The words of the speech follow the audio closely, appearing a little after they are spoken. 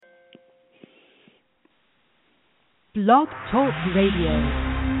Blog Talk Radio.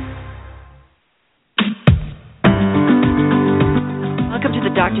 Welcome to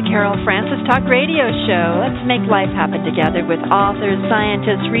the Dr. Carol Francis Talk Radio Show. Let's make life happen together with authors,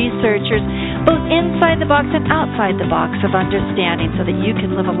 scientists, researchers, both inside the box and outside the box of understanding so that you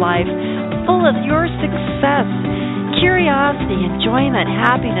can live a life full of your success, curiosity, enjoyment,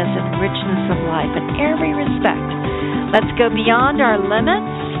 happiness, and richness of life in every respect. Let's go beyond our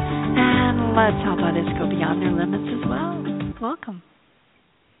limits, and let's help others go beyond their limits as well. Welcome.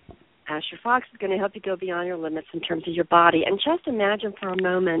 Asher Fox is going to help you go beyond your limits in terms of your body. And just imagine for a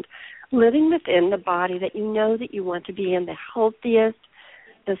moment living within the body that you know that you want to be in, the healthiest,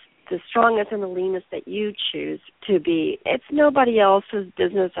 the strongest, and the leanest that you choose to be. It's nobody else's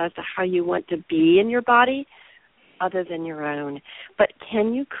business as to how you want to be in your body other than your own. But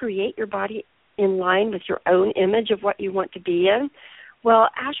can you create your body in line with your own image of what you want to be in? Well,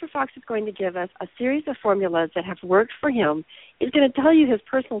 Asher Fox is going to give us a series of formulas that have worked for him. He's going to tell you his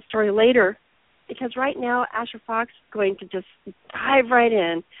personal story later, because right now Asher Fox is going to just dive right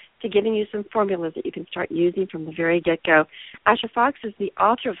in to giving you some formulas that you can start using from the very get-go. Asher Fox is the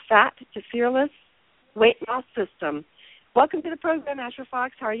author of Fat to Fearless Weight Loss System. Welcome to the program, Asher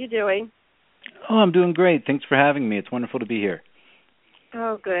Fox. How are you doing? Oh, I'm doing great. Thanks for having me. It's wonderful to be here.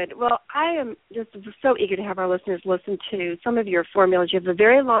 Oh, good. Well, I am just so eager to have our listeners listen to some of your formulas. You have a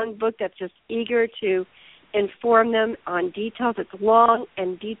very long book that's just eager to inform them on details. It's long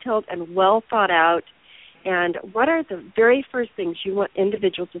and detailed and well thought out. And what are the very first things you want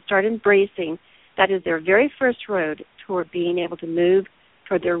individuals to start embracing that is their very first road toward being able to move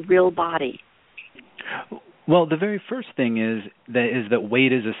toward their real body? Well, the very first thing is that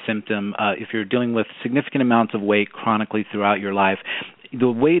weight is a symptom. If you're dealing with significant amounts of weight chronically throughout your life, the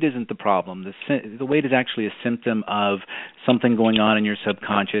weight isn't the problem. The weight is actually a symptom of something going on in your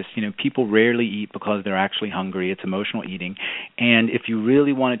subconscious. You know, people rarely eat because they're actually hungry. It's emotional eating. And if you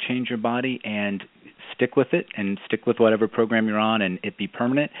really want to change your body and stick with it and stick with whatever program you're on and it be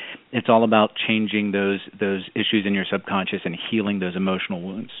permanent, it's all about changing those issues in your subconscious and healing those emotional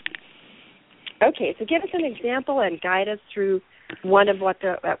wounds. Okay, so give us an example and guide us through one of what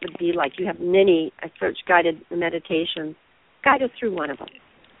that would be like. You have many guided meditations. Guide us through one of them.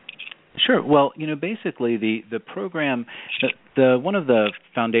 Sure. Well, basically the program, one of the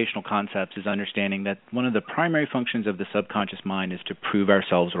foundational concepts is understanding that one of the primary functions of the subconscious mind is to prove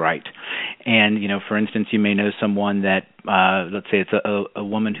ourselves right. And, for instance, you may know someone that, let's say it's a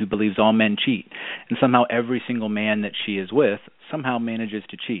woman who believes all men cheat, and somehow every single man that she is with somehow manages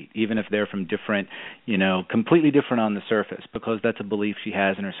to cheat, even if they're from different, completely different on the surface, because that's a belief she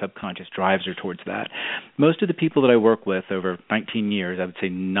has and her subconscious drives her towards that. Most of the people that I work with over 19 years, I would say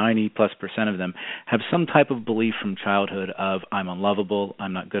 90+% of them, have some type of belief from childhood of I'm unlovable,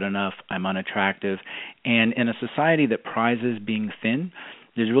 I'm not good enough, I'm unattractive. And in a society that prizes being thin,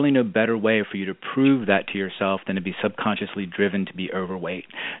 there's really no better way for you to prove that to yourself than to be subconsciously driven to be overweight.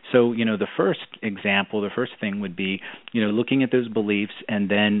 So, the first example, the first thing would be, looking at those beliefs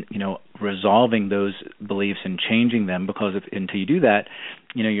and then, resolving those beliefs and changing them, because until you do that,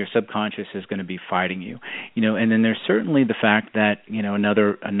 your subconscious is going to be fighting you. And then there's certainly the fact that,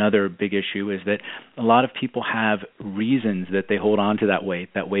 another big issue is that a lot of people have reasons that they hold on to that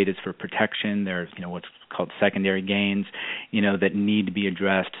weight. That weight is for protection. There's, what's called secondary gains, that need to be addressed.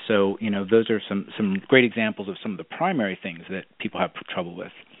 So, those are some great examples of some of the primary things that people have trouble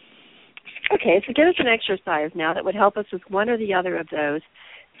with. Okay, so give us an exercise now that would help us with one or the other of those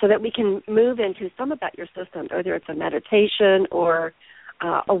so that we can move into some about your system, whether it's a meditation or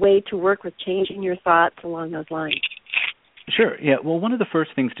a way to work with changing your thoughts along those lines. Sure, yeah. Well, one of the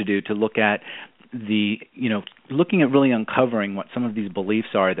first things to do to look at looking at really uncovering what some of these beliefs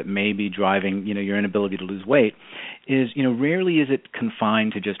are that may be driving, your inability to lose weight is, rarely is it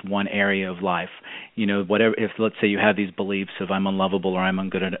confined to just one area of life. Whatever, if let's say you have these beliefs of I'm unlovable or I'm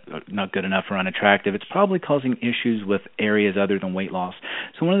not good enough or unattractive, it's probably causing issues with areas other than weight loss.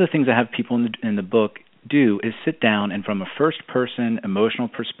 So one of the things I have people in the book do is sit down and from a first-person emotional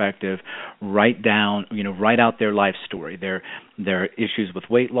perspective write out their life story, their issues with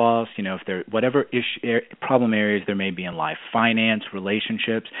weight loss, if they're whatever problem areas there may be in life, finance,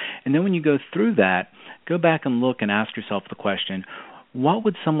 relationships, and then when you go through that, go back and look and ask yourself the question, what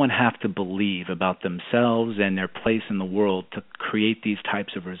would someone have to believe about themselves and their place in the world to create these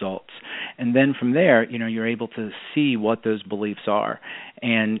types of results? And then from there, you're able to see what those beliefs are.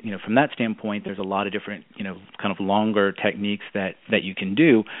 And, from that standpoint, there's a lot of different, kind of longer techniques that you can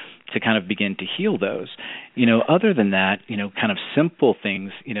do to kind of begin to heal those. Other than that, kind of simple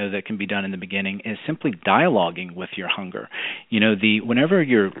things, that can be done in the beginning is simply dialoguing with your hunger. Whenever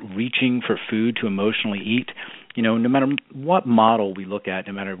you're reaching for food to emotionally eat, no matter what model we look at,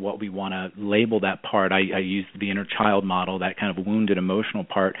 no matter what we want to label that part, I use the inner child model, that kind of wounded emotional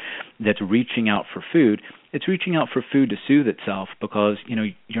part that's reaching out for food. It's reaching out for food to soothe itself because,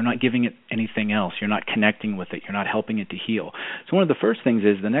 you're not giving it anything else. You're not connecting with it. You're not helping it to heal. So one of the first things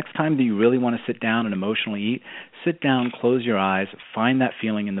is the next time that you really want to sit down and emotionally eat, sit down, close your eyes, find that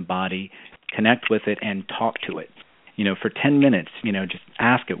feeling in the body, connect with it, and talk to it. For 10 minutes, just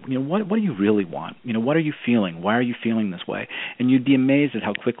ask it, what do you really want? What are you feeling? Why are you feeling this way? And you'd be amazed at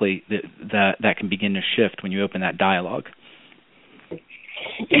how quickly that can begin to shift when you open that dialogue.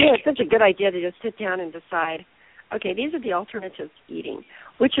 It's such a good idea to just sit down and decide, okay, these are the alternatives to eating.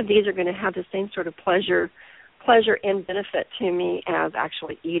 Which of these are going to have the same sort of pleasure and benefit to me as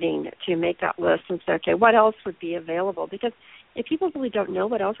actually eating, to make that list and say, okay, what else would be available? Because if people really don't know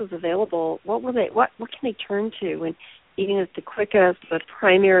what else is available, what can they turn to when eating is the quickest, the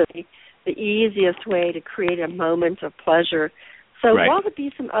primary, the easiest way to create a moment of pleasure? So right. What would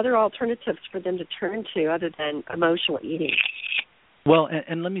be some other alternatives for them to turn to other than emotional eating? Well,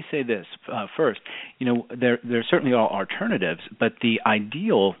 and let me say this first. There certainly are alternatives, but the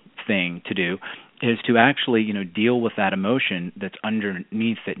ideal thing to do is to actually, deal with that emotion that's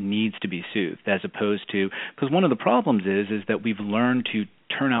underneath that needs to be soothed, as opposed to, because one of the problems is that we've learned to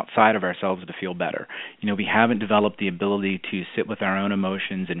turn outside of ourselves to feel better. We haven't developed the ability to sit with our own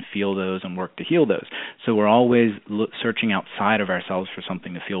emotions and feel those and work to heal those. So we're always searching outside of ourselves for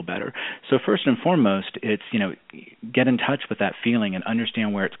something to feel better. So first and foremost, it's, get in touch with that feeling and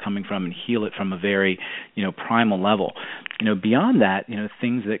understand where it's coming from and heal it from a very, primal level. Beyond that,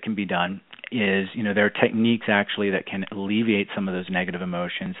 things that can be done is, there are techniques actually that can alleviate some of those negative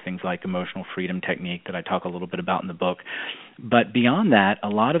emotions, things like emotional freedom technique that I talk a little bit about in the book. But beyond that, a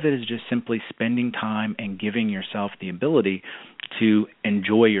lot of it is just simply spending time and giving yourself the ability to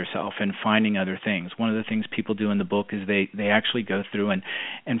enjoy yourself and finding other things. One of the things people do in the book is they actually go through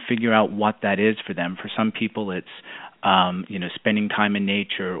and figure out what that is for them. For some people, it's spending time in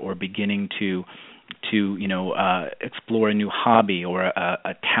nature or beginning to explore a new hobby or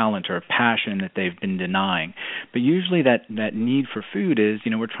a talent or a passion that they've been denying. But usually that need for food is,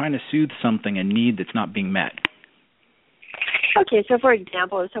 we're trying to soothe something, a need that's not being met. Okay, so for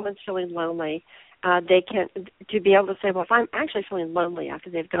example, if someone's feeling lonely, they can, to be able to say, well, if I'm actually feeling lonely after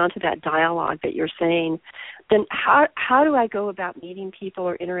they've gone through that dialogue that you're saying, then how do I go about meeting people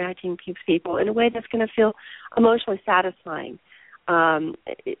or interacting with people in a way that's going to feel emotionally satisfying?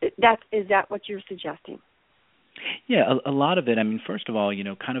 Is that what you're suggesting? Yeah, a lot of it. I mean, first of all,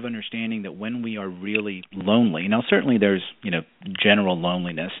 kind of understanding that when we are really lonely, now certainly there's, general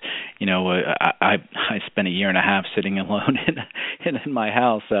loneliness. I spent a year and a half sitting alone in my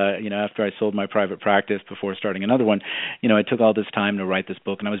house, after I sold my private practice before starting another one. I took all this time to write this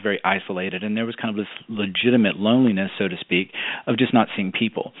book, and I was very isolated, and there was kind of this legitimate loneliness, so to speak, of just not seeing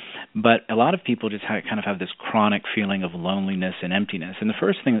people. But a lot of people just kind of have this chronic feeling of loneliness and emptiness, and the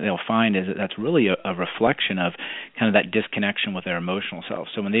first thing that they'll find is that that's really a reflection of kind of that disconnection with their emotional self.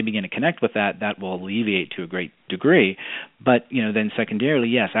 So when they begin to connect with that will alleviate to a great degree. But, then secondarily,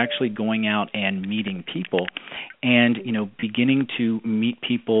 yes, actually going out and meeting people and, beginning to meet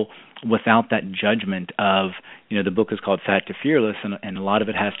people without that judgment of, the book is called Fat to Fearless, and a lot of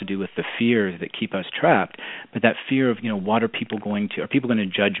it has to do with the fears that keep us trapped. But that fear of, what are people going to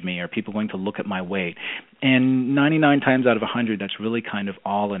judge me? Are people going to look at my weight? And 99 times out of 100, that's really kind of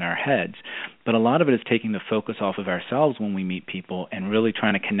all in our heads. But a lot of it is taking the focus off of ourselves when we meet people and really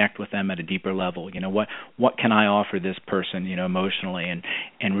trying to connect with them at a deeper level. What can I offer this person, emotionally,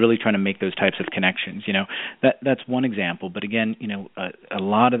 and really trying to make those types of connections. That's one example. But again, a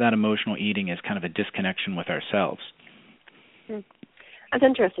lot of that emotional eating is kind of a disconnection with ourselves. That's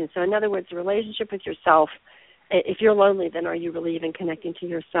interesting. So in other words, the relationship with yourself, if you're lonely, then are you really even connecting to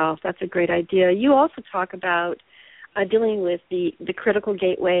yourself? That's a great idea. You also talk about dealing with the critical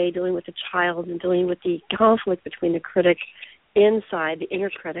gateway, dealing with the child, and dealing with the conflict between the critic inside, the inner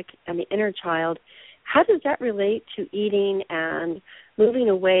critic, and the inner child. How does that relate to eating and moving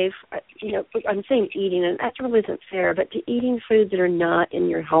away, I'm saying eating, and that really isn't fair, but to eating foods that are not in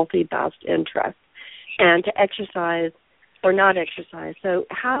your healthy best interest, and to exercise or not exercise. So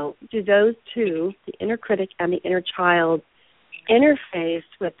how do those two, the inner critic and the inner child, interface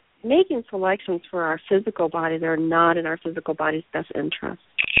with making selections for our physical body that are not in our physical body's best interest?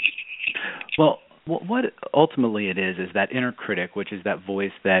 Well, what ultimately it is that inner critic, which is that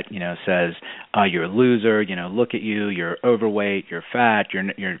voice that says you're a loser, look at you, you're overweight, you're fat,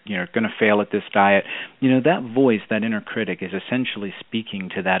 you're going to fail at this diet. That voice, that inner critic, is essentially speaking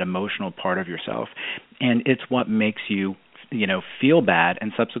to that emotional part of yourself, and it's what makes you feel bad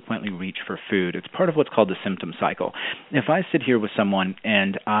and subsequently reach for food. It's part of what's called the symptom cycle. If I sit here with someone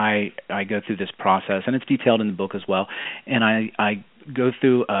and I go through this process, and it's detailed in the book as well, and I go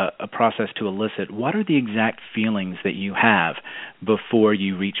through a process to elicit what are the exact feelings that you have before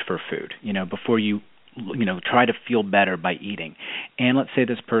you reach for food, before you try to feel better by eating. And let's say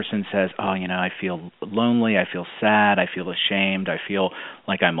this person says, I feel lonely, I feel sad, I feel ashamed, I feel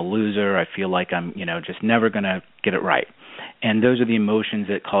like I'm a loser, I feel like I'm, just never going to get it right. And those are the emotions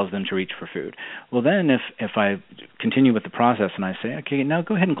that cause them to reach for food. Well, then if I continue with the process and I say, okay, now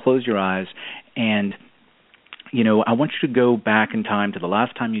go ahead and close your eyes, and, I want you to go back in time to the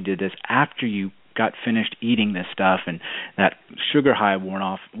last time you did this after you got finished eating this stuff and that sugar high worn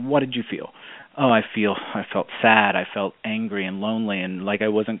off. What did you feel? I felt sad, I felt angry and lonely and like I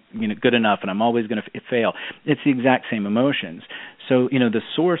wasn't good enough and I'm always going to fail. It's the exact same emotions. So, the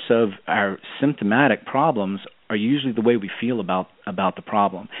source of our symptomatic problems are usually the way we feel about the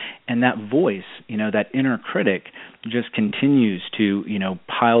problem. And that voice, that inner critic just continues to,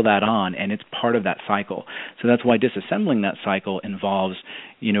 pile that on, and it's part of that cycle. So that's why disassembling that cycle involves,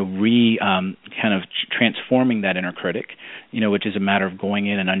 transforming that inner critic, which is a matter of going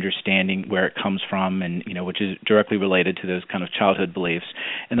in and understanding where it comes from and, which is directly related to those kind of childhood beliefs.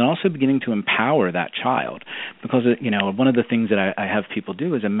 And then also beginning to empower that child. Because, one of the things that I have people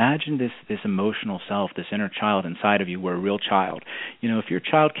do is imagine this emotional self, this inner child inside of you were a real child. If your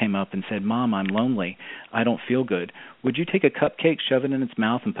child came up and said, Mom, I'm lonely, I don't feel good, would you take a cupcake, shove it in its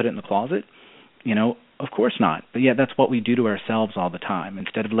mouth, and put it in the closet? Of course not. But yeah, that's what we do to ourselves all the time.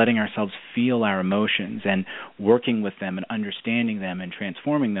 Instead of letting ourselves feel our emotions and working with them and understanding them and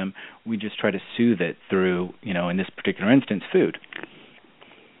transforming them, we just try to soothe it through, in this particular instance, food.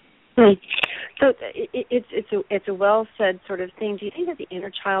 So it's a well said sort of thing. Do you think that the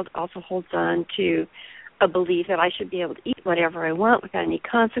inner child also holds on to a belief that I should be able to eat whatever I want without any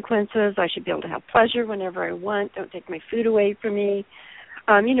consequences? I should be able to have pleasure whenever I want. Don't take my food away from me.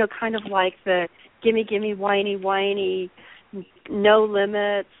 Kind of like the gimme, whiny, no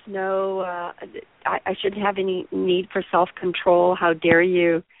limits, I shouldn't have any need for self-control. How dare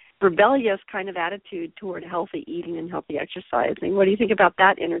you? Rebellious kind of attitude toward healthy eating and healthy exercising. What do you think about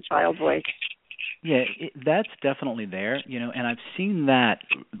that inner child voice? Yeah, that's definitely there, and I've seen that.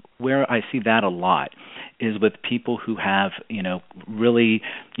 Where I see that a lot is with people who have, really,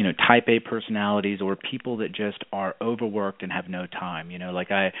 type A personalities or people that just are overworked and have no time. Like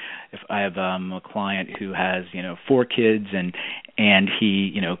if I have a client who has, 4 kids and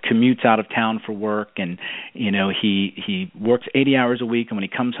he, commutes out of town for work and, he works 80 hours a week, and when he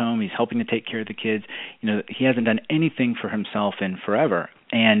comes home, he's helping to take care of the kids. He hasn't done anything for himself in forever.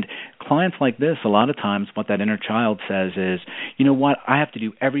 And clients like this, a lot of times what that inner child says is, you know what, I have to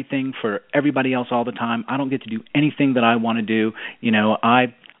do everything for everybody else all the time. I don't get to do anything that I want to do.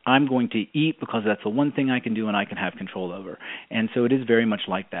 I'm going to eat because that's the one thing I can do and I can have control over. And so it is very much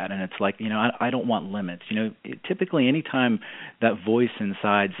like that. And it's like, I don't want limits. Typically any time that voice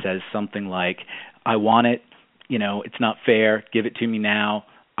inside says something like, I want it, it's not fair, give it to me now,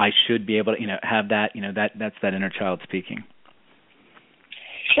 I should be able to, have that, that's that inner child speaking.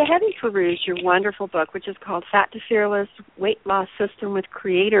 So having perused your wonderful book, which is called Fat to Fearless, Weight Loss System with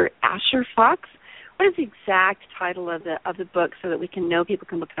creator Asher Fox, what is the exact title of the book so that we can know people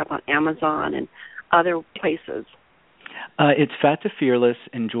can look it up on Amazon and other places? It's Fat to Fearless,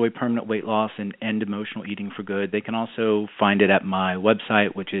 Enjoy Permanent Weight Loss and End Emotional Eating for Good. They can also find it at my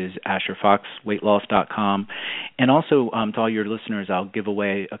website, which is AsherFoxWeightLoss.com. And also, to all your listeners, I'll give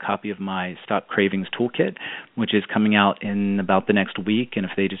away a copy of my Stop Cravings Toolkit, which is coming out in about the next week. And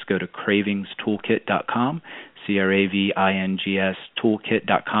if they just go to cravingstoolkit.com, CRAVINGS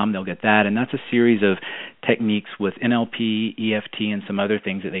toolkit.com, they'll get that. And that's a series of techniques with NLP, EFT, and some other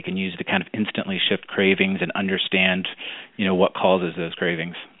things that they can use to kind of instantly shift cravings and understand, what causes those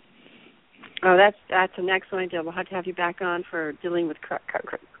cravings. Oh, that's an excellent idea. We'll have to have you back on for dealing with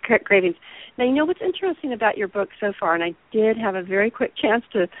cravings. Now, what's interesting about your book so far, and I did have a very quick chance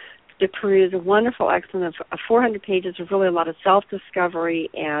to peruse a wonderful, excellent of 400 pages of really a lot of self-discovery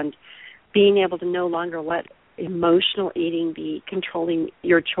and being able to no longer let emotional eating be controlling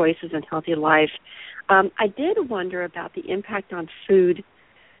your choices and healthy life. I did wonder about the impact on food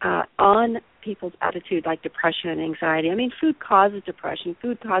on people's attitude, like depression and anxiety. I mean, food causes depression.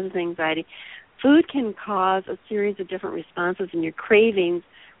 Food causes anxiety. Food can cause a series of different responses in your cravings,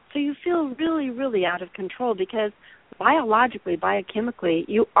 so you feel really, really out of control because biologically, biochemically,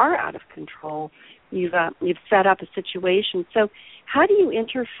 you are out of control. You've set up a situation. So how do you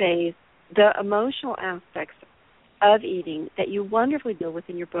interface the emotional aspects of eating that you wonderfully deal with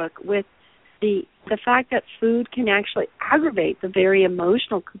in your book with the fact that food can actually aggravate the very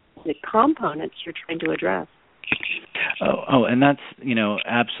emotional components you're trying to address. And that's,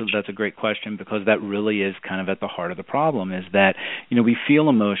 absolutely, that's a great question, because that really is kind of at the heart of the problem, is that, we feel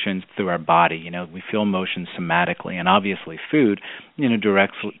emotions through our body. We feel emotions somatically, and obviously food,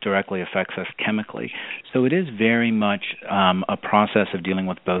 directly affects us chemically. So it is very much a process of dealing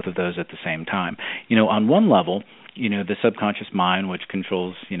with both of those at the same time. On one level, the subconscious mind, which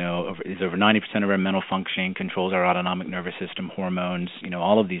controls, is over 90% of our mental functioning, controls our autonomic nervous system, hormones,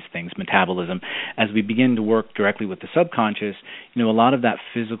 all of these things, metabolism. As we begin to work directly with the subconscious, a lot of that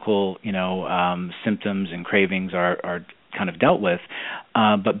physical, symptoms and cravings are kind of dealt with.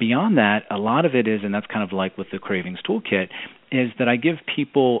 But beyond that, a lot of it is, and that's kind of like with the Cravings Toolkit, is that I give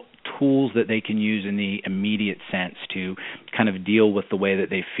people tools that they can use in the immediate sense to kind of deal with the way that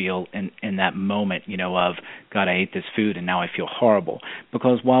they feel in that moment, of, God, I ate this food and now I feel horrible.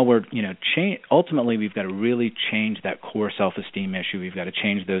 Because while we're, ultimately we've got to really change that core self-esteem issue. We've got to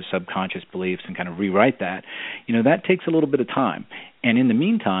change those subconscious beliefs and kind of rewrite that. That takes a little bit of time. And in the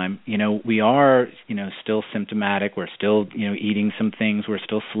meantime, we are, still symptomatic. We're still, eating some things. We're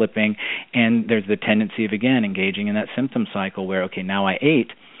still slipping. And there's the tendency of, again, engaging in that symptom cycle where, okay, now I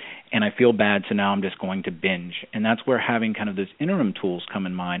ate and I feel bad, so now I'm just going to binge. And that's where having kind of those interim tools come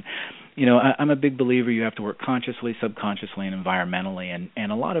in mind. I'm a big believer you have to work consciously, subconsciously, and environmentally.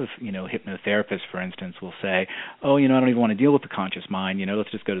 And a lot of, hypnotherapists, for instance, will say, oh, I don't even want to deal with the conscious mind,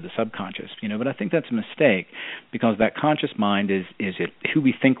 let's just go to the subconscious. But I think that's a mistake, because that conscious mind is who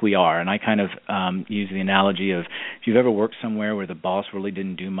we think we are. And I kind of use the analogy of, if you've ever worked somewhere where the boss really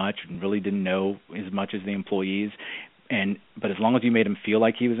didn't do much and really didn't know as much as the employees, but as long as you made him feel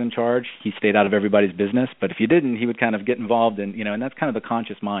like he was in charge, he stayed out of everybody's business. But if you didn't, he would kind of get involved in, and that's kind of the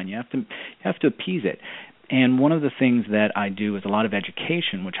conscious mind. You have to appease it. And one of the things that I do is a lot of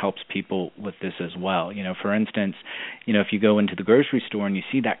education, which helps people with this as well. For instance, if you go into the grocery store and you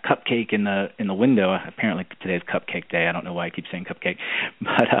see that cupcake in the window, apparently today's Cupcake Day. I don't know why I keep saying cupcake,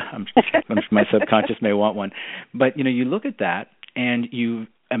 but I'm sure my subconscious may want one. But you look at that and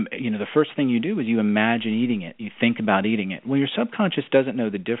the first thing you do is you imagine eating it. You think about eating it. Well, your subconscious doesn't know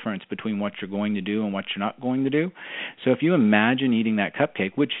the difference between what you're going to do and what you're not going to do. So if you imagine eating that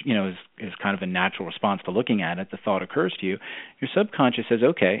cupcake, which, is kind of a natural response to looking at it, the thought occurs to you, your subconscious says,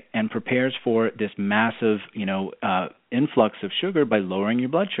 okay, and prepares for this massive, influx of sugar by lowering your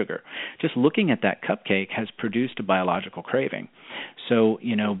blood sugar. Just looking at that cupcake has produced a biological craving. So,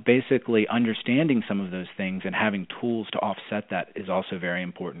 basically understanding some of those things and having tools to offset that is also very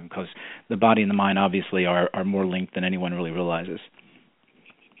important, because the body and the mind obviously are more linked than anyone really realizes.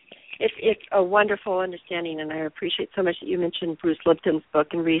 It's a wonderful understanding, and I appreciate so much that you mentioned Bruce Lipton's book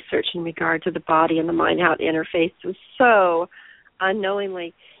and research in regard to the body and the mind, how it interfaces so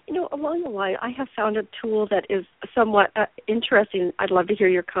unknowingly. Along the line, I have found a tool that is somewhat interesting. I'd love to hear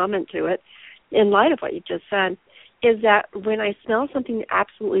your comment to it in light of what you just said, is that when I smell something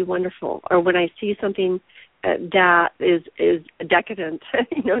absolutely wonderful, or when I see something that is decadent,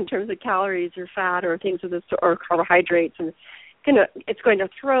 in terms of calories or fat or things of this, or carbohydrates, and it's going to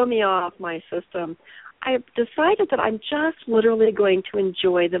throw me off my system, I've decided that I'm just literally going to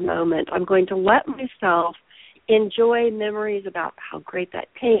enjoy the moment. I'm going to let myself enjoy memories about how great that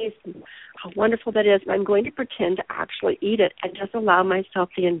tastes and how wonderful that is, and I'm going to pretend to actually eat it and just allow myself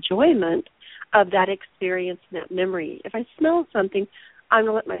the enjoyment of that experience and that memory. If I smell something, I'm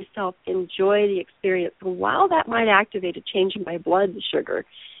going to let myself enjoy the experience. And while that might activate a change in my blood sugar,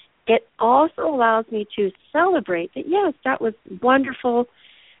 it also allows me to celebrate that, yes, that was wonderful,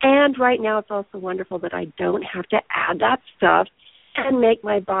 and right now it's also wonderful that I don't have to add that stuff and make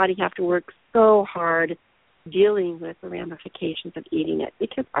my body have to work so hard dealing with the ramifications of eating it,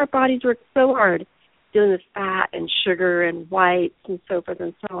 because our bodies work so hard dealing with fat and sugar and whites and so forth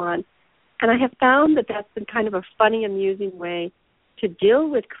and so on. And I have found that that's been kind of a funny, amusing way to deal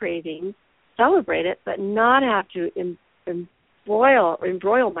with cravings, celebrate it, but not have to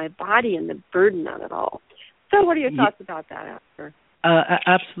embroil my body in the burden of it all. So what are your thoughts about that, Oscar?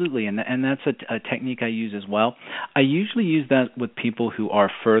 Absolutely, and that's a technique I use as well. I usually use that with people who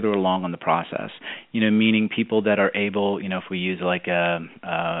are further along on the process, meaning people that are able, if we use like the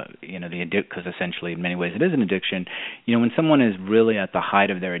addict, because essentially in many ways it is an addiction, when someone is really at the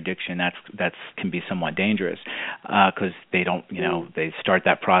height of their addiction, that's can be somewhat dangerous, because they don't, they start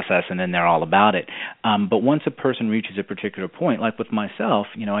that process and then they're all about it. But once a person reaches a particular point, like with myself,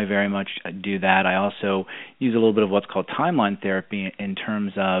 I very much do that. I also use a little bit of what's called timeline therapy, in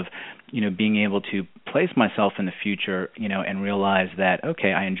terms of, being able to place myself in the future, and realize that,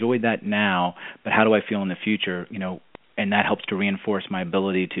 okay, I enjoyed that now, but how do I feel in the future, and that helps to reinforce my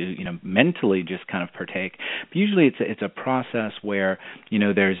ability to, mentally just kind of partake. But usually it's a process where,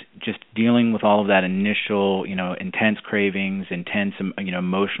 there's just dealing with all of that initial, intense cravings, intense,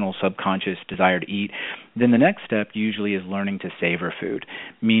 emotional, subconscious desire to eat. Then the next step usually is learning to savor food,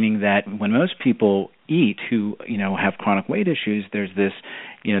 meaning that when most people eat who, have chronic weight issues, there's this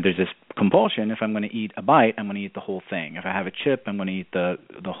compulsion. If I'm going to eat a bite, I'm going to eat the whole thing. If I have a chip, I'm going to eat the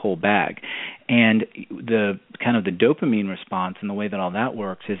whole bag. And the kind of the dopamine response and the way that all that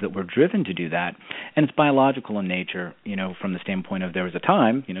works is that we're driven to do that, and it's biological in nature, from the standpoint of there was a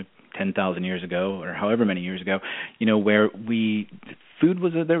time, 10,000 years ago or however many years ago, where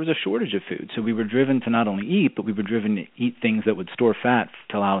there was a shortage of food. So we were driven to not only eat, but we were driven to eat things that would store fat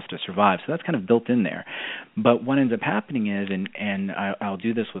to allow us to survive. So that's kind of built in there. But what ends up happening is, and I'll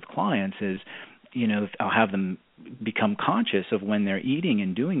do this with clients, is, I'll have them become conscious of when they're eating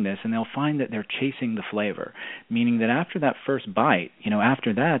and doing this, and they'll find that they're chasing the flavor, meaning that after that first bite,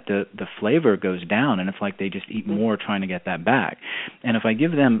 after that, the flavor goes down, and it's like they just eat more trying to get that back. And if I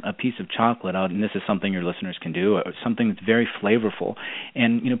give them a piece of chocolate, and this is something your listeners can do, something that's very flavorful,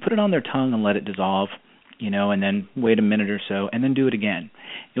 and, put it on their tongue and let it dissolve, and then wait a minute or so, and then do it again.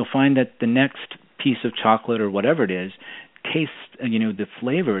 You'll find that the next piece of chocolate or whatever it is, taste, the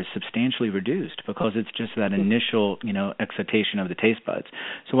flavor is substantially reduced because it's just that initial, excitation of the taste buds.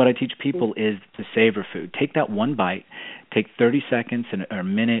 So what I teach people is to savor food. Take that one bite, take 30 seconds or a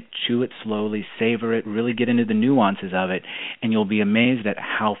minute, chew it slowly, savor it, really get into the nuances of it, and you'll be amazed at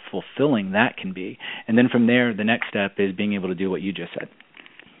how fulfilling that can be. And then from there, the next step is being able to do what you just said.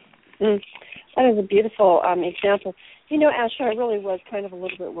 That is a beautiful example. Asher, I really was kind of a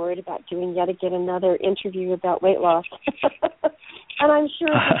little bit worried about doing yet again another interview about weight loss. And I'm sure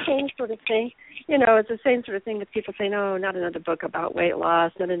it's the same sort of thing. It's the same sort of thing that people say, no, not another book about weight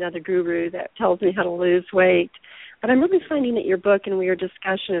loss, not another guru that tells me how to lose weight. But I'm really finding that your book and your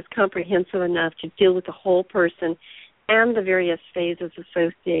discussion is comprehensive enough to deal with the whole person and the various phases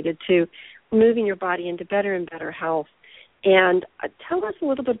associated to moving your body into better and better health. And tell us a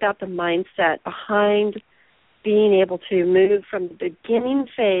little bit about the mindset behind being able to move from the beginning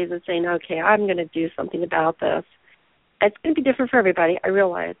phase and saying, okay, I'm going to do something about this. It's going to be different for everybody, I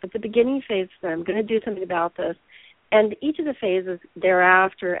realize, but the beginning phase, I'm going to do something about this, and each of the phases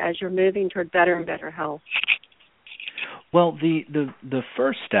thereafter as you're moving toward better and better health. Well, the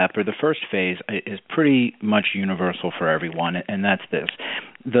first step or the first phase is pretty much universal for everyone, and that's this.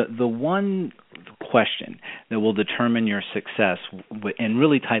 The one question that will determine your success in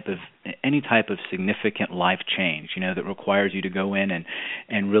really any type of significant life change, that requires you to go in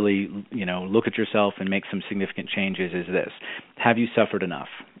and really, look at yourself and make some significant changes is this. Have you suffered enough?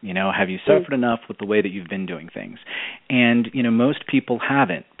 Have you suffered enough with the way that you've been doing things? And, most people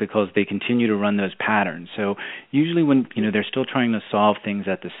haven't because they continue to run those patterns. So usually when, they're still trying to solve things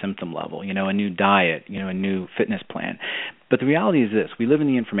at the symptom level, a new diet, a new fitness plan. But the reality is this, we live in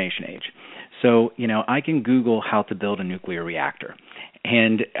the information age. So, I can Google how to build a nuclear reactor,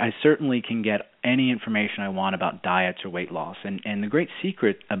 and I certainly can get any information I want about diets or weight loss. And the great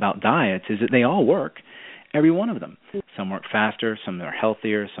secret about diets is that they all work, every one of them. Some work faster, some are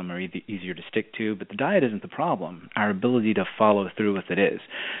healthier, some are easier to stick to, but the diet isn't the problem. Our ability to follow through with it is.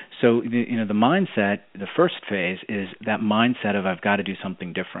 So, the mindset, the first phase is that mindset of I've got to do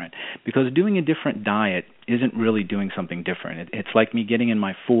something different, because doing a different diet isn't really doing something different. It's like me getting in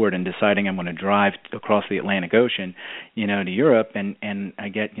my Ford and deciding I'm going to drive across the Atlantic Ocean, to Europe, and I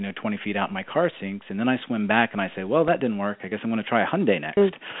get, 20 feet out and my car sinks, and then I swim back and I say, well, that didn't work. I guess I'm going to try a Hyundai next.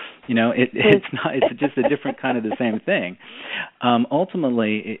 It's just a different kind of the same thing.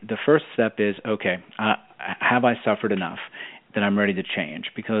 Ultimately, the first step is, okay, have I suffered enough that I'm ready to change?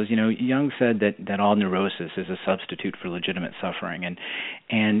 Because, Jung said that all neurosis is a substitute for legitimate suffering.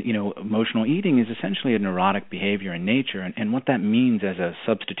 And emotional eating is essentially a neurotic behavior in nature. And what that means as a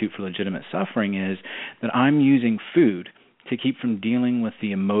substitute for legitimate suffering is that I'm using food to keep from dealing with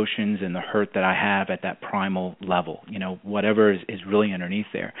the emotions and the hurt that I have at that primal level, whatever is really underneath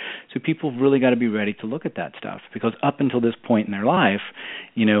there. So people really got to be ready to look at that stuff, because up until this point in their life,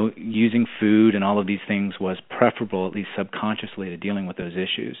 using food and all of these things was preferable, at least subconsciously, to dealing with those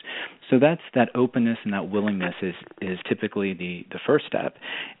issues. So that's that openness and that willingness is typically the first step.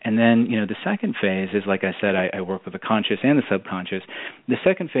 And then, the second phase is, like I said, I work with the conscious and the subconscious. The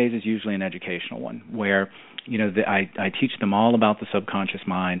second phase is usually an educational one where I teach them all about the subconscious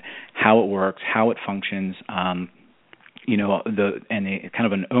mind, how it works, how it functions, kind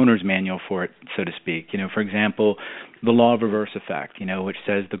of an owner's manual for it, so to speak. For example, the law of reverse effect, which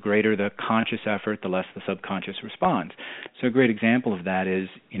says the greater the conscious effort, the less the subconscious responds. So a great example of that is,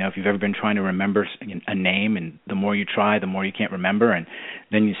 if you've ever been trying to remember a name, and the more you try, the more you can't remember, and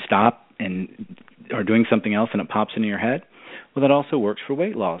then you stop and are doing something else and it pops into your head. Well, that also works for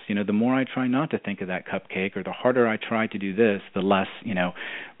weight loss. The more I try not to think of that cupcake, or the harder I try to do this, the less,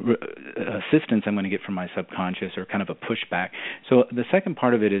 assistance I'm going to get from my subconscious, or kind of a pushback. So the second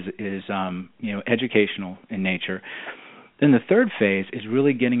part of it is educational in nature. Then the third phase is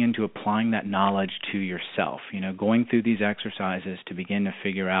really getting into applying that knowledge to yourself, going through these exercises to begin to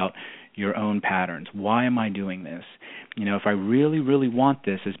figure out your own patterns. Why am I doing this? If I really, really want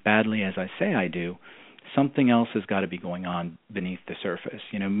this as badly as I say I do, something else has got to be going on beneath the surface.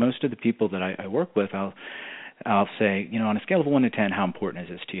 Most of the people that I work with, I'll say, on a scale of 1 to 10, how important is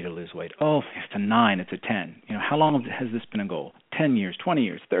this to you to lose weight? Oh, it's a 9, it's a 10. How long has this been a goal? 10 years, 20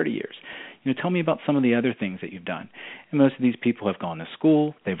 years, 30 years. Tell me about some of the other things that you've done. And most of these people have gone to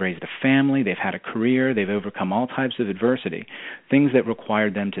school, they've raised a family, they've had a career, they've overcome all types of adversity, things that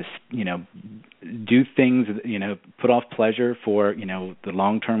required them to, do things, put off pleasure for, the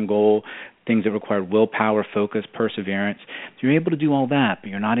long-term goal, things that required willpower, focus, perseverance. If you're able to do all that, but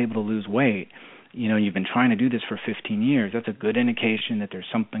you're not able to lose weight, you've been trying to do this for 15 years, that's a good indication that there's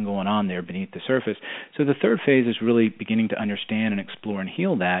something going on there beneath the surface. So the third phase is really beginning to understand and explore and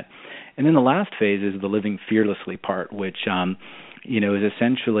heal that. And then the last phase is the living fearlessly part, which, is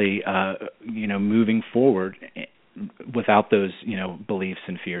essentially, moving forward without those, beliefs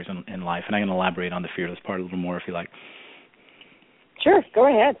and fears in life. And I can elaborate on the fearless part a little more if you like. Sure, go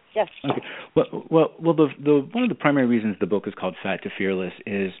ahead. Yes. Okay. Well, the one of the primary reasons the book is called Fat to Fearless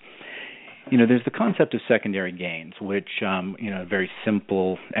is, there's the concept of secondary gains, which, a very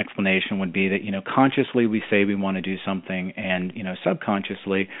simple explanation would be that, consciously we say we want to do something, and,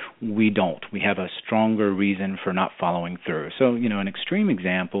 subconsciously we don't. We have a stronger reason for not following through. So, an extreme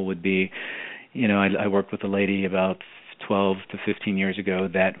example would be, I worked with a lady about 12 to 15 years ago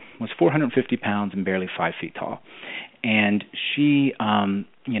that was 450 pounds and barely 5 feet tall. And she,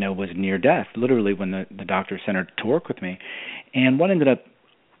 was near death, literally, when the doctor sent her to work with me. And what ended up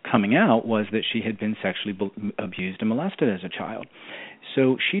coming out was that she had been sexually abused and molested as a child.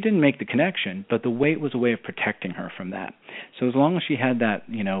 So she didn't make the connection, but the weight was a way of protecting her from that. So as long as she had that,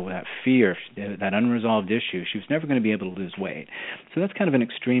 that fear, that unresolved issue, she was never going to be able to lose weight. So that's kind of an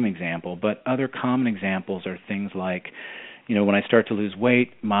extreme example. But other common examples are things like, when I start to lose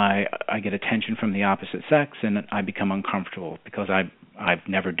weight, I get attention from the opposite sex, and I become uncomfortable because I've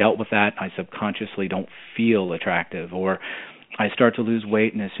never dealt with that. I subconsciously don't feel attractive, or I start to lose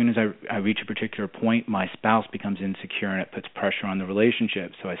weight, and as soon as I reach a particular point, my spouse becomes insecure, and it puts pressure on the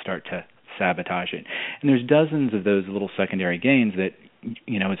relationship, so I start to sabotage it. And there's dozens of those little secondary gains that,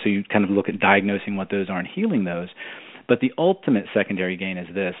 so you kind of look at diagnosing what those are and healing those. But the ultimate secondary gain is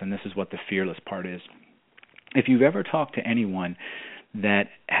this, and this is what the fearless part is. If you've ever talked to anyone that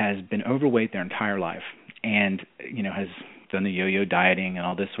has been overweight their entire life and, has done the yo-yo dieting and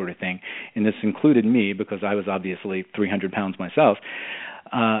all this sort of thing, and this included me because I was obviously 300 pounds myself,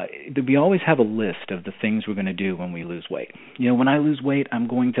 we always have a list of the things we're going to do when we lose weight. When I lose weight, I'm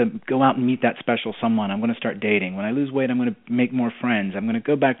going to go out and meet that special someone. I'm going to start dating. When I lose weight, I'm going to make more friends. I'm going to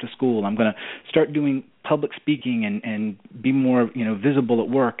go back to school. I'm going to start doing public speaking and be more, visible at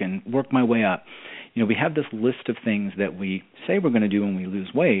work and work my way up. We have this list of things that we say we're going to do when we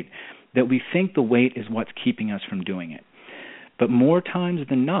lose weight, that we think the weight is what's keeping us from doing it. But more times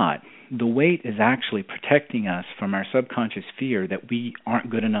than not, the weight is actually protecting us from our subconscious fear that we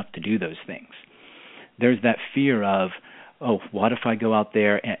aren't good enough to do those things. There's that fear of, oh, what if I go out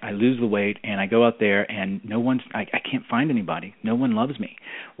there and I lose the weight and I go out there and I can't find anybody. No one loves me.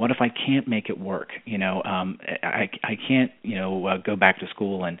 What if I can't make it work? I can't, go back to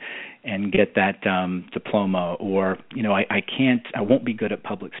school and get that diploma, or, I won't be good at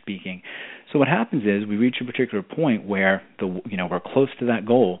public speaking. So what happens is we reach a particular point where we're close to that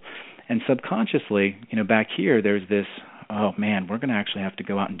goal, and subconsciously, back here, there's this, oh man, we're going to actually have to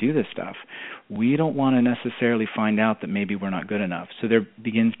go out and do this stuff. We don't want to necessarily find out that maybe we're not good enough. So there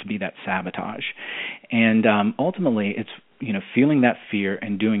begins to be that sabotage. And ultimately, it's, feeling that fear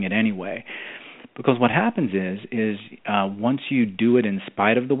and doing it anyway. Because what happens is once you do it in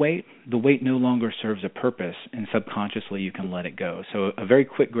spite of the weight no longer serves a purpose, and subconsciously you can let it go. So a very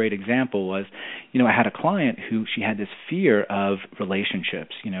quick, great example was, I had a client who she had this fear of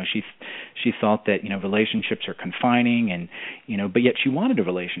relationships. She thought that, relationships are confining, and, but yet she wanted a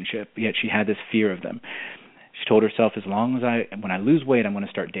relationship, yet she had this fear of them. She told herself, when I lose weight, I'm going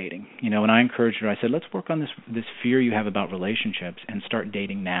to start dating. And I encouraged her. I said, let's work on this fear you have about relationships and start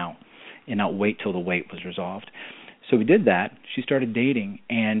dating now and not wait till the weight was resolved. So we did that. She started dating,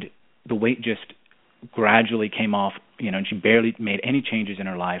 and the weight just gradually came off, and she barely made any changes in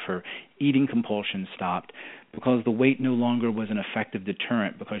her life. Her eating compulsion stopped because the weight no longer was an effective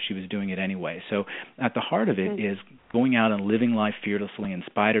deterrent because she was doing it anyway. So at the heart of it is going out and living life fearlessly in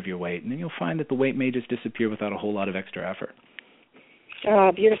spite of your weight, and then you'll find that the weight may just disappear without a whole lot of extra effort.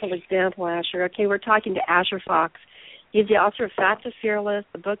 Oh, beautiful example, Asher. Okay, we're talking to Asher Fox. He's the author of Fat to Fearless,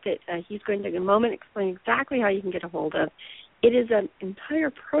 the book that he's going to in a moment explain exactly how you can get a hold of. It is an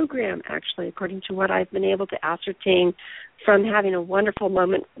entire program, actually, according to what I've been able to ascertain from having a wonderful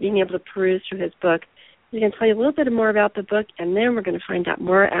moment, being able to peruse through his book. He's going to tell you a little bit more about the book, and then we're going to find out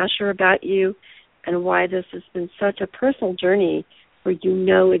more, Asher, about you and why this has been such a personal journey where you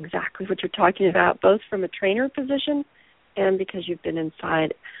know exactly what you're talking about, both from a trainer position and because you've been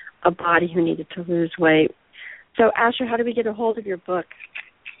inside a body who needed to lose weight. So, Asher, how do we get a hold of your book?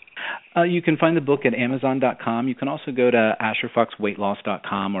 You can find the book at Amazon.com. You can also go to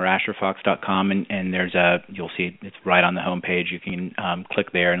AsherFoxWeightLoss.com or AsherFox.com, and you'll see it's right on the home page. You can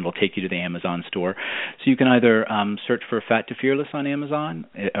click there, and it'll take you to the Amazon store. So you can either search for Fat to Fearless on Amazon,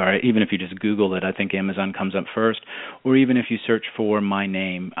 or even if you just Google it, I think Amazon comes up first, or even if you search for my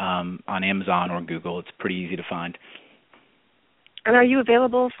name on Amazon or Google, it's pretty easy to find. And are you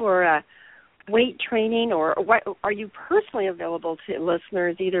available for weight training, or what, are you personally available to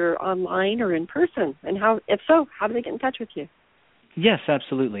listeners either online or in person? And if so, how do they get in touch with you? Yes,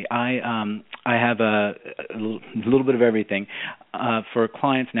 absolutely. I have a little bit of everything. For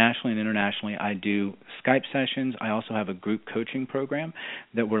clients nationally and internationally, I do Skype sessions. I also have a group coaching program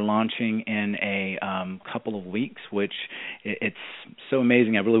that we're launching in a couple of weeks, which it's so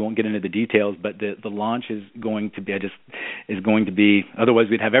amazing. I really won't get into the details, but the launch is going to be. Otherwise,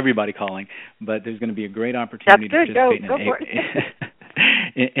 we'd have everybody calling. But there's going to be a great opportunity to participate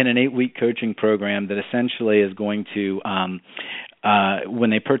in an 8-week coaching program that essentially is going to.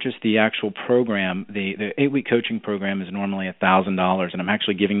 When they purchase the actual program, the 8-week coaching program is normally $1,000, and I'm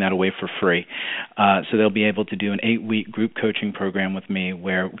actually giving that away for free. So they'll be able to do an 8-week group coaching program with me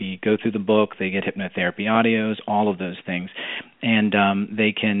where we go through the book, they get hypnotherapy audios, all of those things. And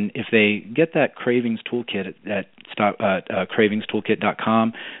they can, if they get that Cravings Toolkit at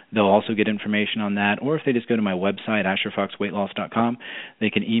cravingstoolkit.com, they'll also get information on that. Or if they just go to my website, AsherFoxWeightLoss.com, they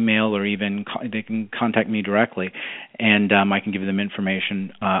can email or even they can contact me directly, and I can give them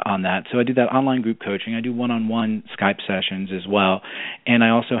information on that. So I do that online group coaching. I do one-on-one Skype sessions as well, and I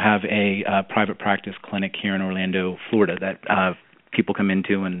also have a private practice clinic here in Orlando, Florida, that people come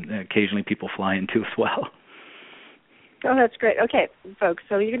into and occasionally people fly into as well. Oh, that's great. Okay, folks,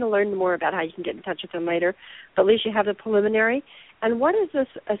 so you're going to learn more about how you can get in touch with them later, but at least you have the preliminary. And what is this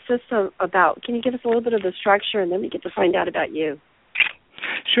a system about? Can you give us a little bit of the structure, and then we get to find out about you?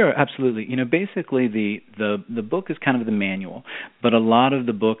 Sure, absolutely. Basically the book is kind of the manual, but a lot of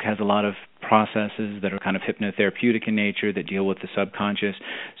the book has a lot of processes that are kind of hypnotherapeutic in nature that deal with the subconscious.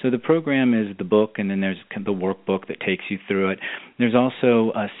 So the program is the book, and then there's the workbook that takes you through it. There's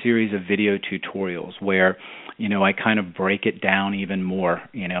also a series of video tutorials where I kind of break it down even more,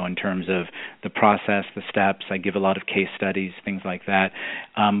 in terms of the process, the steps. I give a lot of case studies, things like that.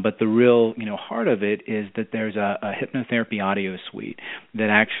 But the real, heart of it is that there's a hypnotherapy audio suite that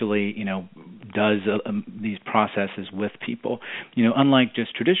actually, does these processes with people. Unlike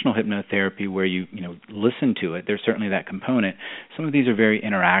just traditional hypnotherapy where you listen to it, there's certainly that component. Some of these are very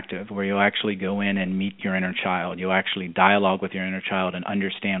interactive where you'll actually go in and meet your inner child. You'll actually dialogue with your inner child and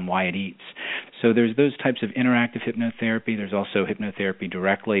understand why it eats. So there's those types of interactive hypnotherapy. There's also hypnotherapy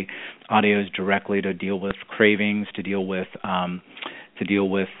directly, audios directly to deal with cravings, to deal with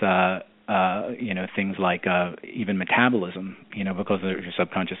things like even metabolism, because your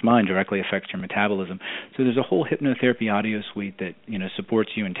subconscious mind directly affects your metabolism. So there's a whole hypnotherapy audio suite that supports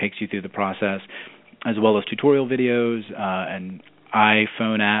you and takes you through the process, as well as tutorial videos, an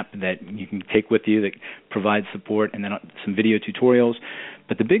iPhone app that you can take with you that provides support, and then some video tutorials.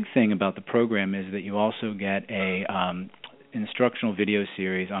 But the big thing about the program is that you also get a instructional video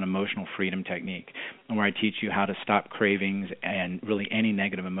series on emotional freedom technique, where I teach you how to stop cravings and really any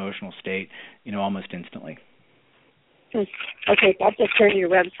negative emotional state, almost instantly. Okay, I'll just turn to your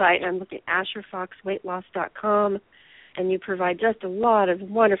website, and I'm looking at AsherFoxWeightLoss.com, and you provide just a lot of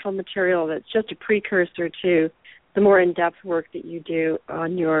wonderful material that's just a precursor to the more in-depth work that you do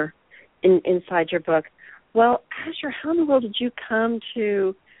on inside your book. Well, Asher, how in the world did you come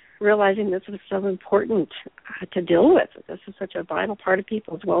to realizing this was so important to deal with? This is such a vital part of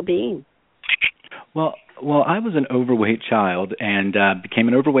people's well-being. Well, I was an overweight child and became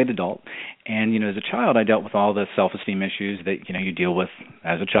an overweight adult. And, as a child, I dealt with all the self-esteem issues that, you deal with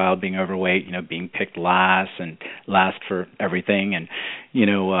as a child, being overweight, being picked last and last for everything and,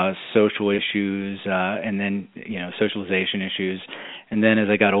 social issues and then, socialization issues. And then as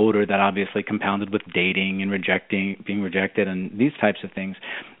I got older, that obviously compounded with dating and being rejected and these types of things.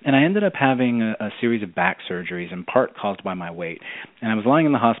 And I ended up having a series of back surgeries, in part caused by my weight. And I was lying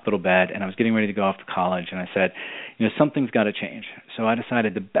in the hospital bed, and I was getting ready to go off to college, and I said, something's got to change. So I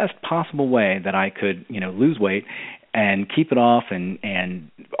decided the best possible way that I could, lose weight and keep it off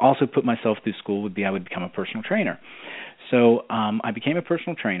and also put myself through school would be I would become a personal trainer. So I became a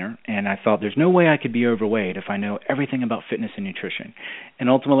personal trainer, and I thought there's no way I could be overweight if I know everything about fitness and nutrition. And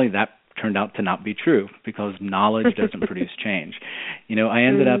ultimately that turned out to not be true because knowledge doesn't produce change. I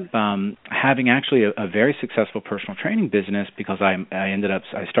ended up having actually a very successful personal training business because I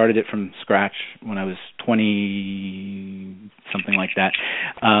started it from scratch when I was 20, something like that,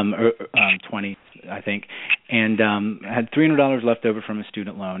 20, I think, and had $300 left over from a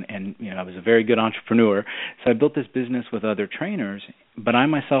student loan, and I was a very good entrepreneur, so I built this business with other trainers, but I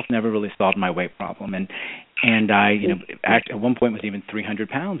myself never really solved my weight problem, and I, at one point was even 300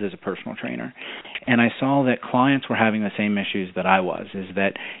 pounds as a personal trainer, and I saw that clients were having the same issues that I was, is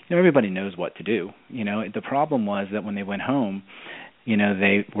that everybody knows what to do. The problem was that when they went home,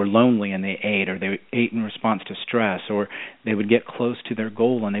 they were lonely and they ate, or they ate in response to stress, or they would get close to their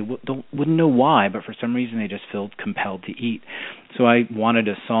goal and they wouldn't know why, but for some reason they just felt compelled to eat. So I wanted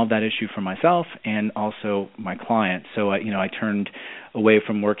to solve that issue for myself and also my clients. So I turned away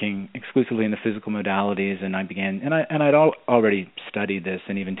from working exclusively in the physical modalities, and I began, and I'd already studied this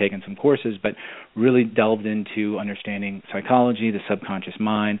and even taken some courses, but really delved into understanding psychology, the subconscious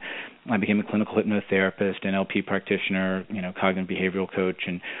mind. I became a clinical hypnotherapist, NLP practitioner, cognitive behavioral coach,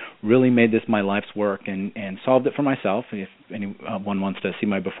 and really made this my life's work and solved it for myself. If anyone wants to see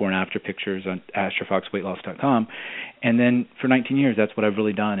my before and after pictures on AstroFoxWeightLoss.com. And then for 19 years, that's what I've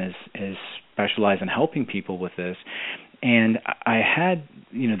really done is specialize in helping people with this. And I had,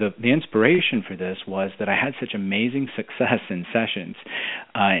 the inspiration for this was that I had such amazing success in sessions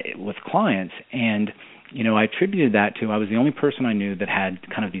with clients, and I attributed that to I was the only person I knew that had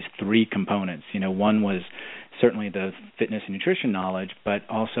kind of these three components. One was certainly the fitness and nutrition knowledge, but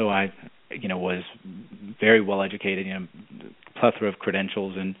also I, was very well educated, plethora of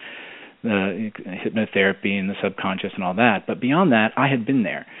credentials and the hypnotherapy and the subconscious and all that. But beyond that, I had been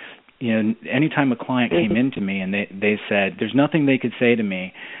there. Anytime a client came into me and they said, there's nothing they could say to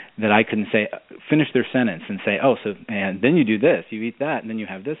me that I couldn't say, finish their sentence and say, and then you do this, you eat that, and then you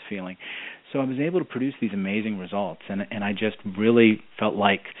have this feeling. So I was able to produce these amazing results, and I just really felt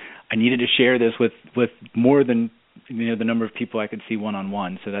like I needed to share this with more than the number of people I could see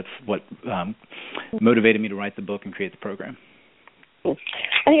one-on-one. So that's what motivated me to write the book and create the program. I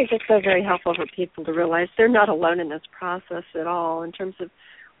think it's just so very helpful for people to realize they're not alone in this process at all in terms of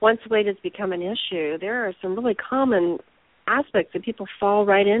once weight has become an issue, there are some really common aspects that people fall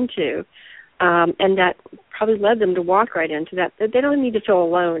right into, and that probably led them to walk right into that. They don't need to feel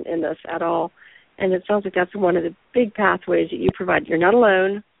alone in this at all, and it sounds like that's one of the big pathways that you provide. You're not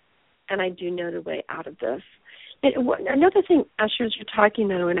alone, and I do know the way out of this. And another thing, Asher, as you're talking,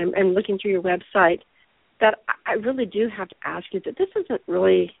 though, and I'm looking through your website, that I really do have to ask you that this isn't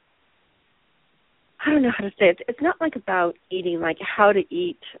really, I don't know how to say it. It's not like about eating, like how to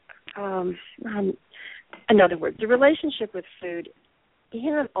eat. In other words, the relationship with food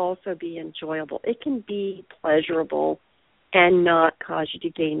can also be enjoyable. It can be pleasurable and not cause you to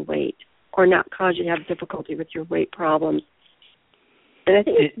gain weight or not cause you to have difficulty with your weight problems. And I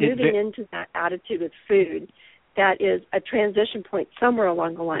think it's moving into that attitude with food that is a transition point somewhere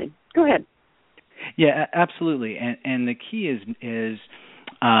along the line. Go ahead. Yeah, absolutely. And the key is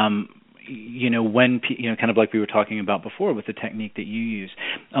when, kind of like we were talking about before with the technique that you use,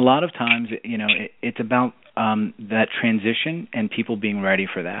 a lot of times, it's about that transition and people being ready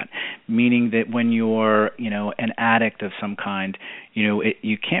for that, meaning that when you're, an addict of some kind,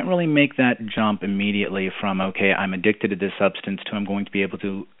 you can't really make that jump immediately from, okay, I'm addicted to this substance to I'm going to be able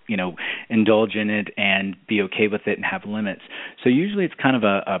to, indulge in it and be okay with it and have limits. So usually it's kind of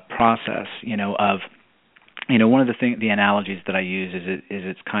a process, of one of the analogies that I use is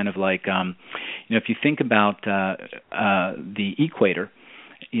it's kind of like, if you think about the equator,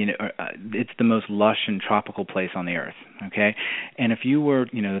 it's the most lush and tropical place on the earth, okay? And if you were,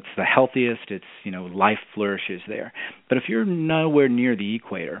 it's the healthiest, it's, life flourishes there. But if you're nowhere near the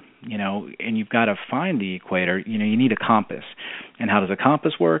equator, and you've got to find the equator, you need a compass. And how does a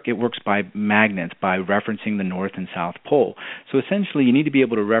compass work? It works by magnets, by referencing the North and South Pole. So essentially, you need to be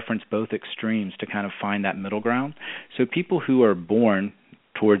able to reference both extremes to kind of find that middle ground. So people who are born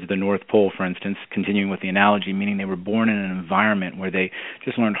towards the North Pole, for instance, continuing with the analogy, meaning they were born in an environment where they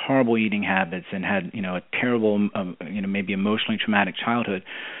just learned horrible eating habits and had, a terrible, maybe emotionally traumatic childhood,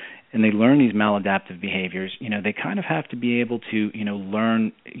 and they learn these maladaptive behaviors, they kind of have to be able to,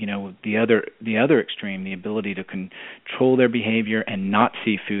 learn, the other extreme, the ability to control their behavior and not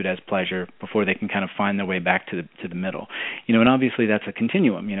see food as pleasure before they can kind of find their way back to the middle. And obviously that's a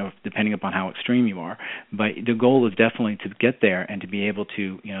continuum, depending upon how extreme you are. But the goal is definitely to get there and to be able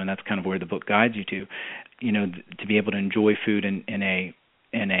to, and that's kind of where the book guides you to, to be able to enjoy food in a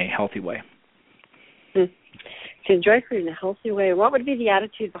healthy way. To enjoy food in a healthy way, what would be the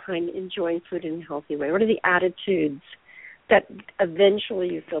attitude behind enjoying food in a healthy way? What are the attitudes that eventually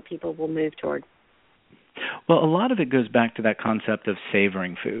you feel people will move toward? Well, a lot of it goes back to that concept of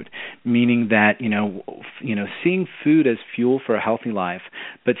savoring food, meaning that, seeing food as fuel for a healthy life,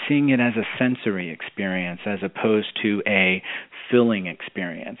 but seeing it as a sensory experience as opposed to a filling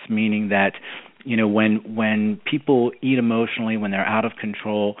experience, meaning that, when people eat emotionally, when they're out of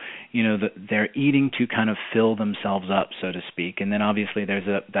control, they're eating to kind of fill themselves up, so to speak. And then obviously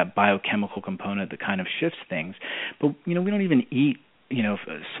there's that biochemical component that kind of shifts things. But, we don't even eat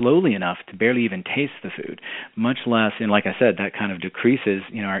slowly enough to barely even taste the food, much less, and like I said, that kind of decreases,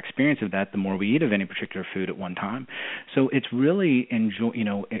 our experience of that the more we eat of any particular food at one time. So it's really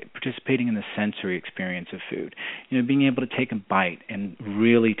participating in the sensory experience of food, being able to take a bite and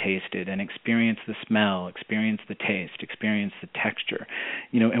really taste it and experience the smell, experience the taste, experience the texture,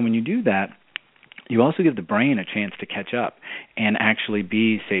 and when you do that, you also give the brain a chance to catch up and actually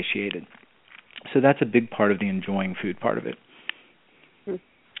be satiated. So that's a big part of the enjoying food part of it.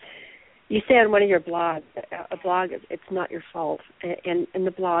 You say on one of your blogs, it's not your fault. And in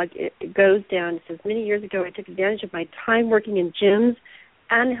the blog, it goes down, it says, many years ago, I took advantage of my time working in gyms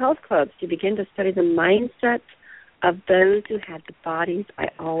and health clubs to begin to study the mindsets of those who had the bodies I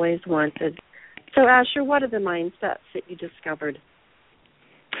always wanted. So, Asher, what are the mindsets that you discovered?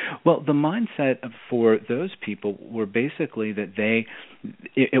 Well, the mindset for those people were basically that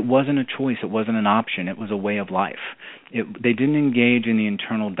it wasn't a choice, it wasn't an option, it was a way of life. They didn't engage in the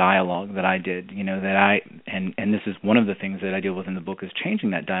internal dialogue that I did, and this is one of the things that I deal with in the book is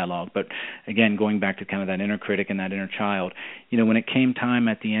changing that dialogue. But again, going back to kind of that inner critic and that inner child, when it came time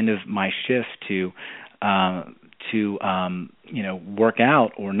at the end of my shift to work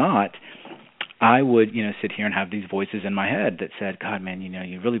out or not, I would, sit here and have these voices in my head that said, God, man,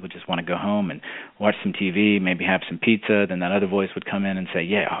 you really would just want to go home and watch some TV, maybe have some pizza. Then that other voice would come in and say,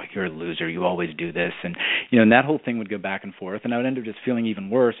 you're a loser. You always do this. And, and that whole thing would go back and forth. And I would end up just feeling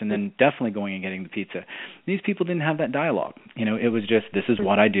even worse and then definitely going and getting the pizza. These people didn't have that dialogue. It was just, this is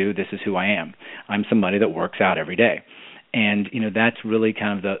what I do. This is who I am. I'm somebody that works out every day. And, that's really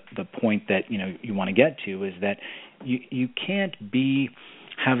kind of the point that, you want to get to is that you can't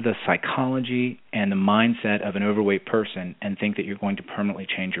have the psychology and the mindset of an overweight person and think that you're going to permanently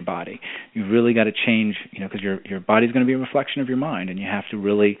change your body. You've really got to change, because your body's going to be a reflection of your mind, and you have to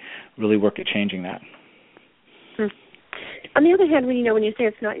really, really work at changing that. On the other hand, when you say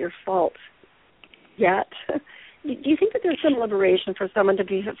it's not your fault yet, do you think that there's some liberation for someone to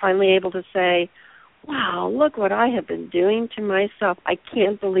be finally able to say, wow, look what I have been doing to myself. I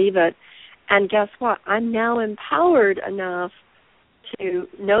can't believe it. And guess what? I'm now empowered enough to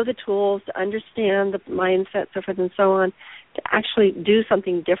know the tools, to understand the mindset, so forth and so on, to actually do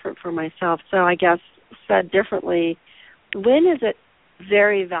something different for myself. So I guess, said differently, when is it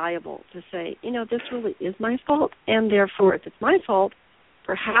very valuable to say, this really is my fault, and therefore if it's my fault,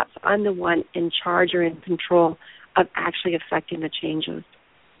 perhaps I'm the one in charge or in control of actually affecting the changes?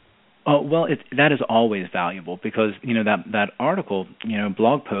 Oh, well, that is always valuable because, that article,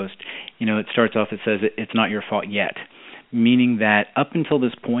 blog post, it starts off, it says it's not your fault yet. Meaning that up until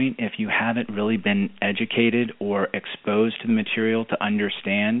this point, if you haven't really been educated or exposed to the material to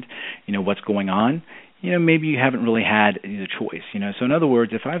understand, what's going on, maybe you haven't really had the choice, So in other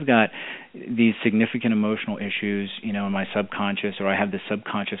words, if I've got these significant emotional issues, in my subconscious, or I have this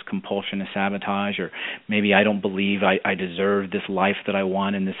subconscious compulsion to sabotage, or maybe I don't believe I deserve this life that I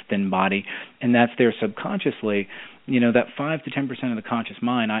want in this thin body, and that's there subconsciously, that 5 to 10% of the conscious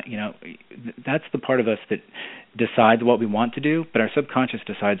mind, that's the part of us that decides what we want to do, but our subconscious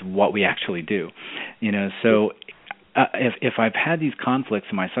decides what we actually do. So if I've had these conflicts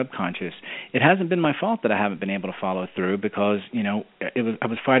in my subconscious, it hasn't been my fault that I haven't been able to follow through because, I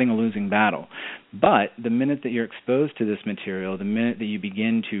was fighting a losing battle. But the minute that you're exposed to this material, the minute that you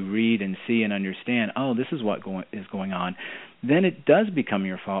begin to read and see and understand, oh, this is what is going on, then it does become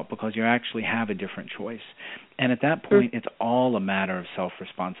your fault because you actually have a different choice. And at that point, it's all a matter of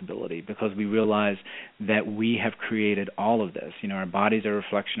self-responsibility because we realize that we have created all of this. Our bodies are a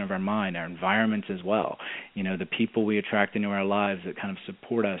reflection of our mind, our environments as well. The people we attract into our lives that kind of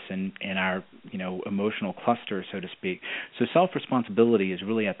support us in our, emotional cluster, so to speak. So self-responsibility is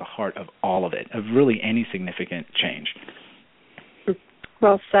really at the heart of all of it, of really any significant change.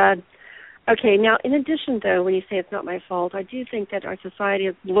 Well said. Okay, now in addition, though, when you say it's not my fault, I do think that our society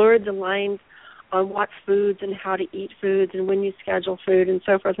has blurred the lines on what foods and how to eat foods and when you schedule food and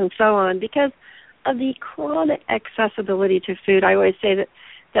so forth and so on because of the chronic accessibility to food. I always say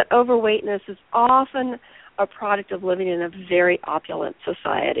that overweightness is often a product of living in a very opulent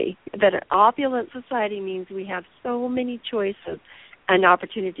society. That an opulent society means we have so many choices and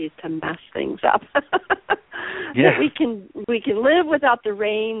opportunities to mess things up. Yeah. That we can live without the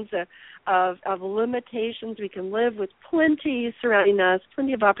reins of limitations. We can live with plenty surrounding us,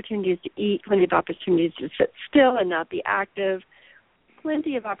 plenty of opportunities to eat, plenty of opportunities to sit still and not be active,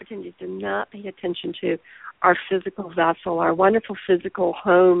 plenty of opportunities to not pay attention to our physical vessel, our wonderful physical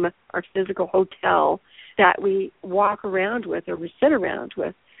home, our physical hotel that we walk around with or we sit around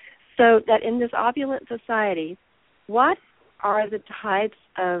with. So that in this opulent society, what are the types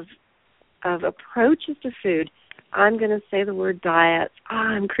of approaches to food? I'm going to say the word diets.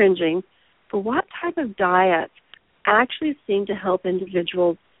 I'm cringing. But what type of diets actually seem to help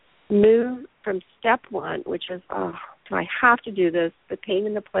individuals move from step one, which is, do I have to do this, the pain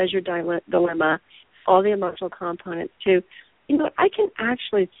and the pleasure dilemma, all the emotional components, to, I can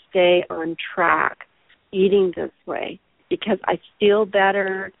actually stay on track eating this way because I feel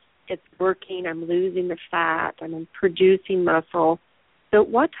better, it's working, I'm losing the fat, I'm producing muscle. So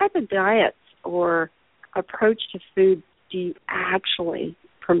what type of diets or approach to food do you actually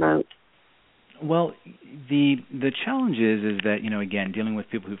promote? Well, the challenge is that, again, dealing with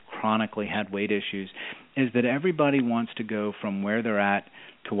people who've chronically had weight issues, is that everybody wants to go from where they're at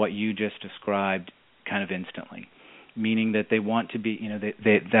to what you just described kind of instantly, meaning that they want to be,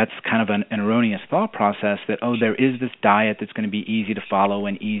 that's kind of an erroneous thought process that, there is this diet that's going to be easy to follow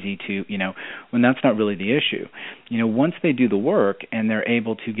and easy to, when that's not really the issue. Once they do the work and they're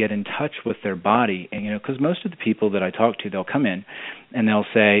able to get in touch with their body, and, because most of the people that I talk to, they'll come in and they'll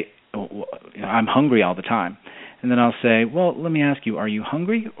say, I'm hungry all the time. And then I'll say, well, let me ask you, are you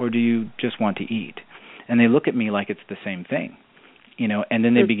hungry or do you just want to eat? And they look at me like it's the same thing, and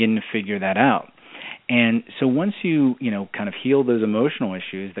then they begin to figure that out. And so once you, kind of heal those emotional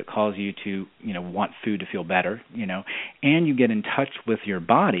issues that cause you to, want food to feel better, and you get in touch with your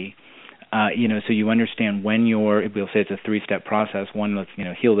body, so you understand when we'll say it's a 3-step process. One, let's,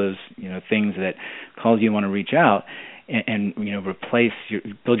 heal those, things that cause you to want to reach out and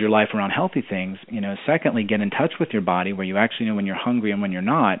build your life around healthy things. Secondly, get in touch with your body where you actually know when you're hungry and when you're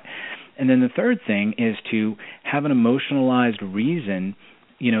not. And then the third thing is to have an emotionalized reason,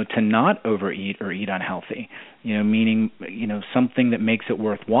 to not overeat or eat unhealthy, meaning, something that makes it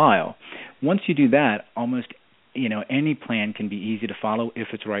worthwhile. Once you do that, almost, any plan can be easy to follow if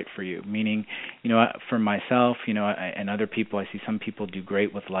it's right for you. Meaning, for myself, and other people, I see some people do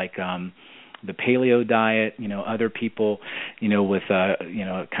great with the paleo diet, other people, with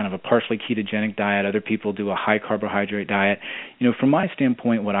kind of a partially ketogenic diet. Other people do a high carbohydrate diet. From my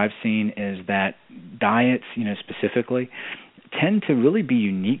standpoint, what I've seen is that diets, specifically, tend to really be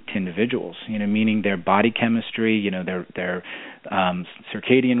unique to individuals, meaning their body chemistry, their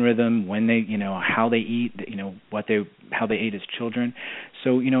circadian rhythm, when they, how they eat, how they ate as children.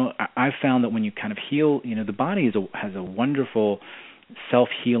 So, I've found that when you kind of heal, the body has a wonderful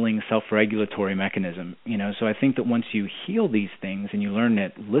self-healing, self-regulatory mechanism, so I think that once you heal these things and you learn to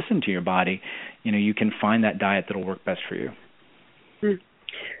listen to your body, you can find that diet that'll work best for you.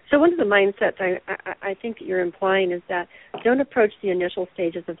 So one of the mindsets I think that you're implying is that don't approach the initial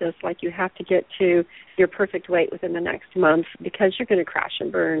stages of this like you have to get to your perfect weight within the next month because you're going to crash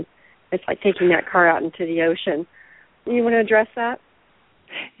and burn. It's like taking that car out into the ocean. You want to address that?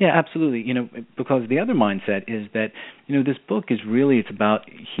 Yeah, absolutely. Because the other mindset is that, this book is really, it's about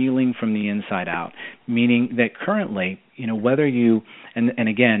healing from the inside out, meaning that currently, whether you, and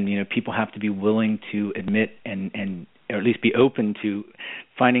again, people have to be willing to admit and or at least be open to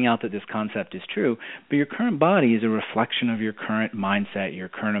finding out that this concept is true, but your current body is a reflection of your current mindset, your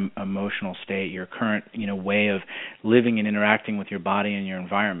current emotional state, your current, way of living and interacting with your body and your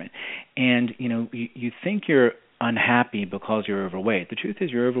environment. And, you think you're unhappy because you're overweight. The truth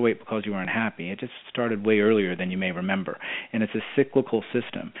is you're overweight because you were unhappy. It just started way earlier than you may remember. And it's a cyclical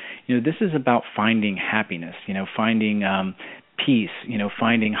system. This is about finding happiness, finding peace,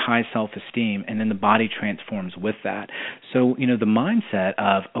 finding high self-esteem, and then the body transforms with that. So, the mindset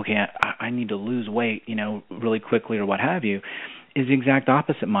of, okay, I need to lose weight, really quickly or what have you, is the exact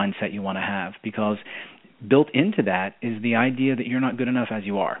opposite mindset you want to have, because built into that is the idea that you're not good enough as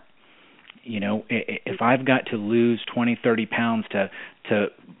you are. If I've got to lose 20, 30 pounds to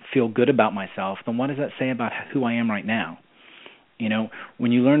feel good about myself, then what does that say about who I am right now?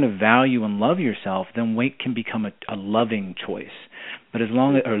 When you learn to value and love yourself, then weight can become a loving choice. But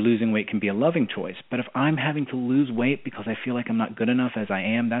or losing weight can be a loving choice. But if I'm having to lose weight because I feel like I'm not good enough as I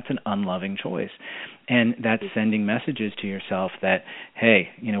am, that's an unloving choice. And that's sending messages to yourself that, hey,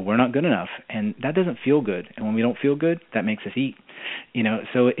 we're not good enough. And that doesn't feel good. And when we don't feel good, that makes us eat.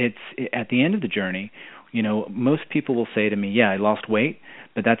 So at the end of the journey, most people will say to me, yeah, I lost weight,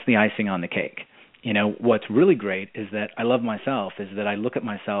 but that's the icing on the cake. What's really great is that I love myself, is that I look at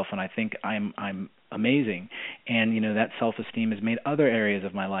myself and I think I'm amazing. And, that self-esteem has made other areas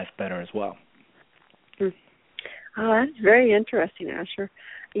of my life better as well. Oh, that's very interesting, Asher.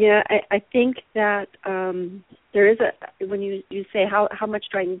 Yeah, I think that there is when you say how much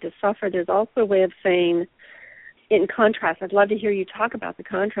do I need to suffer, there's also a way of saying, in contrast, I'd love to hear you talk about the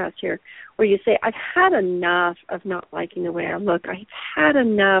contrast here, where you say, I've had enough of not liking the way I look. I've had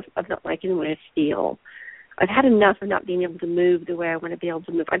enough of not liking the way I feel. I've had enough of not being able to move the way I want to be able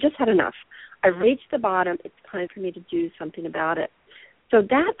to move. I've just had enough. I've reached the bottom. It's time for me to do something about it. So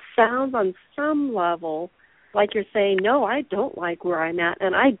that sounds on some level like you're saying, no, I don't like where I'm at,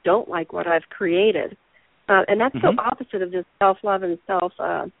 and I don't like what I've created. And that's so opposite of this self-love and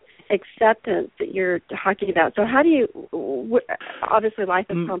self-acceptance that you're talking about. So how do you, obviously life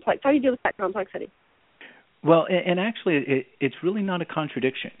is complex. How do you deal with that complexity? Well, and actually it's really not a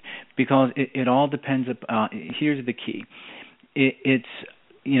contradiction, because it all depends upon, here's the key. It's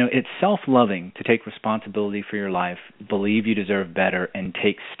self-loving to take responsibility for your life, believe you deserve better, and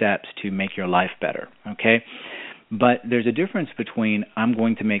take steps to make your life better, okay? But there's a difference between I'm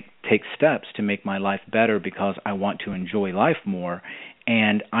going to take steps to make my life better because I want to enjoy life more,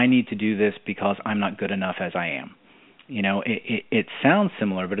 and I need to do this because I'm not good enough as I am. It sounds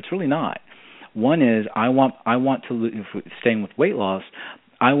similar, but it's really not. One is I want to, staying with weight loss,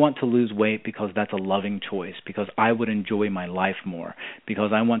 I want to lose weight because that's a loving choice, because I would enjoy my life more,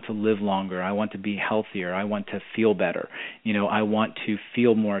 because I want to live longer, I want to be healthier, I want to feel better, I want to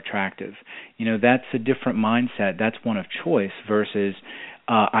feel more attractive. That's a different mindset. That's one of choice versus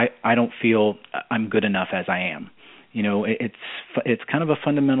I don't feel I'm good enough as I am. It's kind of a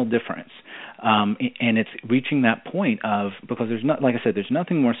fundamental difference. And it's reaching that point of, because like I said, there's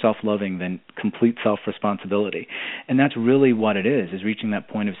nothing more self-loving than complete self-responsibility. And that's really what it is reaching that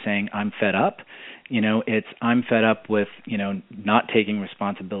point of saying, I'm fed up. I'm fed up with, not taking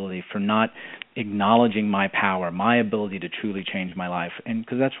responsibility, for not acknowledging my power, my ability to truly change my life. And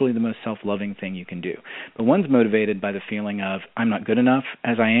because that's really the most self-loving thing you can do. But one's motivated by the feeling of, I'm not good enough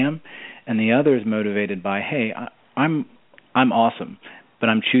as I am. And the other is motivated by, hey, I'm awesome, but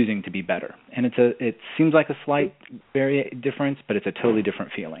I'm choosing to be better. And it seems like a slight difference, but it's a totally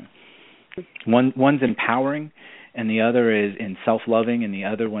different feeling. One's empowering, and the other is in self-loving, and the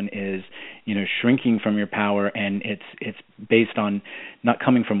other one is, shrinking from your power, and it's based on not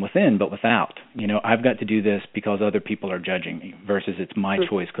coming from within, but without. I've got to do this because other people are judging me, versus it's my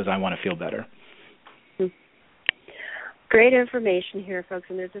choice because I want to feel better. Great information here, folks,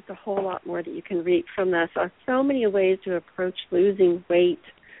 and there's just a whole lot more that you can reap from this. So many ways to approach losing weight.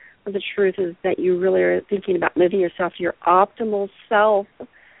 But the truth is that you really are thinking about moving yourself to your optimal self.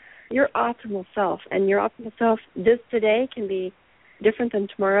 Your optimal self. And your optimal self, this today can be different than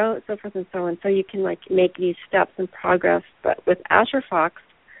tomorrow, so forth and so on. So you can make these steps and progress. But with Asher Fox,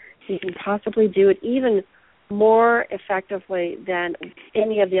 you can possibly do it even more effectively than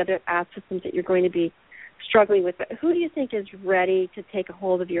any of the other ad systems that you're going to be struggling with. But who do you think is ready to take a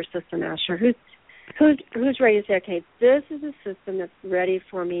hold of your system, Asher? Who's ready to say, okay, this is a system that's ready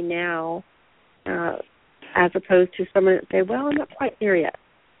for me now, as opposed to someone that say, well, I'm not quite there yet?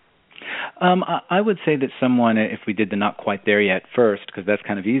 I would say that someone, if we did the not quite there yet first, because that's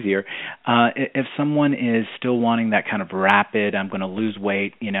kind of easier, if someone is still wanting that kind of rapid, I'm going to lose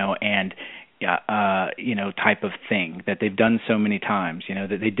weight, type of thing that they've done so many times,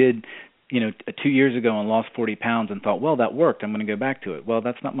 that they did 2 years ago and lost 40 pounds and thought, well, that worked, I'm going to go back to it. Well,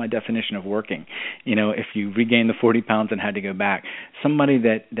 that's not my definition of working. If you regain the 40 pounds and had to go back, somebody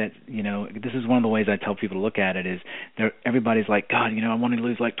that this is one of the ways I tell people to look at it is everybody's like, God, I want to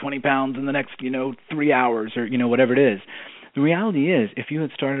lose like 20 pounds in the next, 3 hours or, whatever it is. The reality is, if you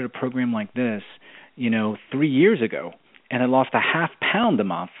had started a program like this, 3 years ago, and had lost a half pound a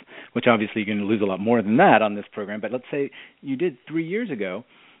month, which obviously you're going to lose a lot more than that on this program, but let's say you did 3 years ago,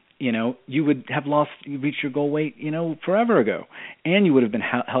 you would have reached your goal weight, forever ago, and you would have been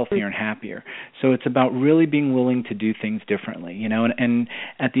healthier and happier. So it's about really being willing to do things differently, and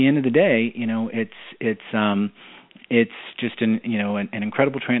at the end of the day, it's just an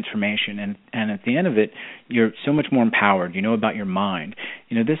incredible transformation, and at the end of it, you're so much more empowered. You know about your mind.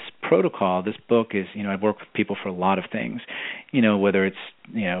 This protocol, this book is, I've worked with people for a lot of things, whether it's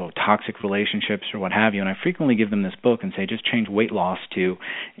toxic relationships or what have you, and I frequently give them this book and say, just change weight loss to,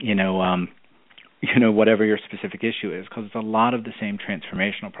 whatever your specific issue is, because it's a lot of the same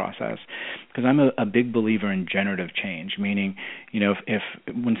transformational process. Because I'm a big believer in generative change, meaning, if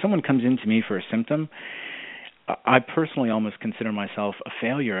when someone comes into me for a symptom, I personally almost consider myself a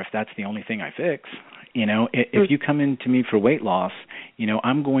failure if that's the only thing I fix. If you come into me for weight loss,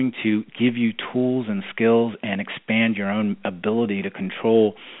 I'm going to give you tools and skills and expand your own ability to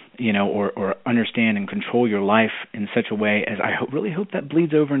control, or understand and control your life in such a way as I really hope that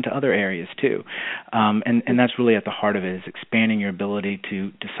bleeds over into other areas too. And that's really at the heart of it, is expanding your ability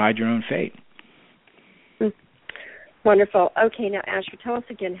to decide your own fate. Wonderful. Okay, now, Asher, tell us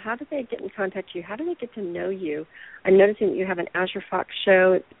again, how do they get in contact with you? How do they get to know you? I'm noticing that you have an Asher Fox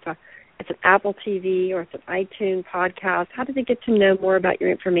show. It's an Apple TV or it's an iTunes podcast. How do they get to know more about your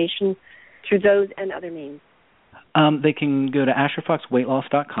information through those and other means? They can go to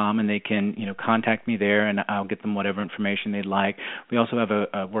AsherFoxWeightLoss.com and they can, contact me there, and I'll get them whatever information they'd like. We also have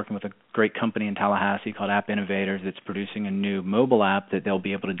working with a great company in Tallahassee called App Innovators that's producing a new mobile app that they'll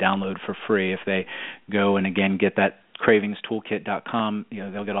be able to download for free if they go and, again, get that cravingstoolkit.com.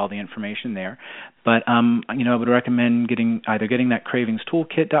 They'll get all the information there. But I would recommend getting that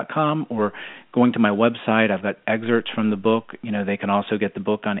cravingstoolkit.com or going to my website. I've got excerpts from the book. They can also get the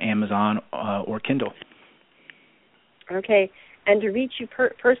book on Amazon or Kindle. Okay, and to reach you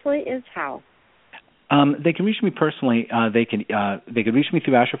personally is how? They can reach me personally. They could reach me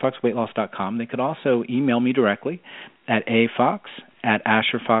through AsherFoxWeightLoss.com. They could also email me directly at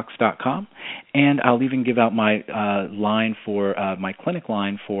afox@AsherFox.com, and I'll even give out my line for my clinic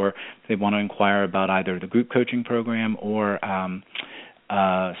line for if they want to inquire about either the group coaching program or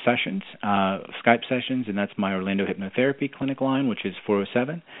sessions, Skype sessions, and that's my Orlando Hypnotherapy Clinic line, which is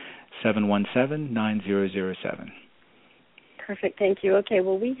 407-717-9007. Perfect, thank you. Okay,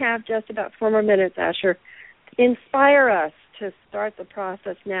 well, we have just about 4 more minutes, Asher. Inspire us to start the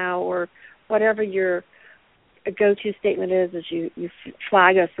process now, or whatever your go-to statement is as you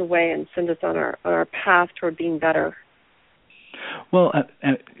flag us away and send us on our path toward being better. Well,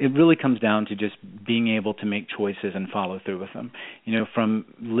 it really comes down to just being able to make choices and follow through with them. From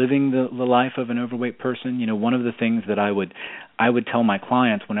living the life of an overweight person, one of the things that I would tell my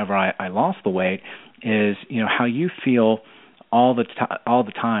clients whenever I lost the weight is, how you feel all the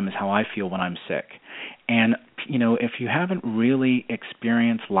time is how I feel when I'm sick. And, if you haven't really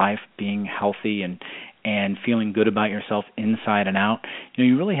experienced life being healthy and feeling good about yourself inside and out,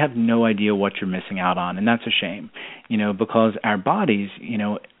 you really have no idea what you're missing out on. And that's a shame, because our bodies,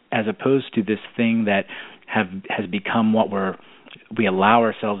 as opposed to this thing that has become what we allow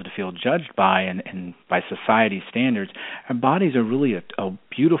ourselves to feel judged by and by society's standards, our bodies are really a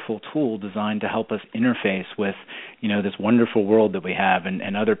beautiful tool designed to help us interface with, this wonderful world that we have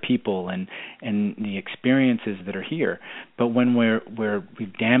and other people and the experiences that are here. But when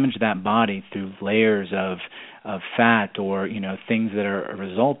we've damaged that body through layers of fat or, things that are a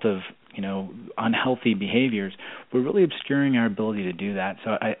result of, unhealthy behaviors, we're really obscuring our ability to do that.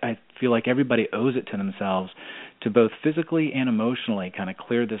 So I feel like everybody owes it to themselves to both physically and emotionally kind of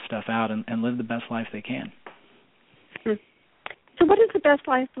clear this stuff out and live the best life they can. So what does the best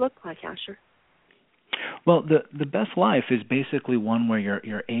life look like, Asher? Well, the best life is basically one where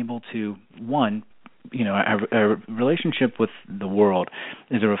you're able to, our relationship with the world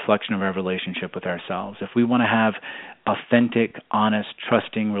is a reflection of our relationship with ourselves. If we want to have authentic, honest,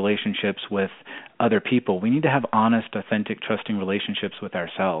 trusting relationships with other people, we need to have honest, authentic, trusting relationships with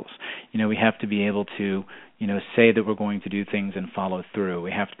ourselves. We have to be able to, say that we're going to do things and follow through.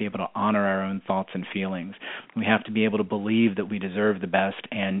 We have to be able to honor our own thoughts and feelings. We have to be able to believe that we deserve the best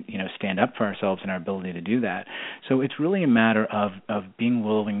and, stand up for ourselves and our ability to do that. So it's really a matter of being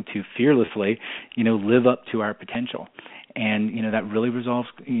willing to fearlessly, live up to our potential. And that really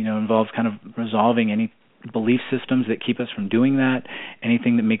involves kind of resolving any belief systems that keep us from doing that,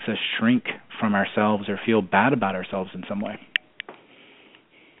 anything that makes us shrink from ourselves or feel bad about ourselves in some way.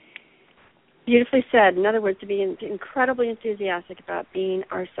 Beautifully said. In other words, to be incredibly enthusiastic about being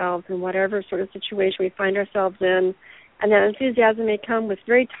ourselves in whatever sort of situation we find ourselves in. And that enthusiasm may come with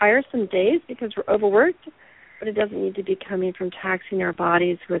very tiresome days because we're overworked, but it doesn't need to be coming from taxing our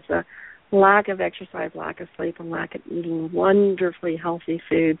bodies with a lack of exercise, lack of sleep, and lack of eating wonderfully healthy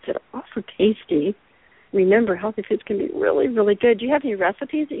foods that are also tasty. Remember, healthy foods can be really, really good. Do you have any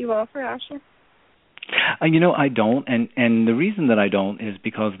recipes that you offer, Asher? I don't, and the reason that I don't is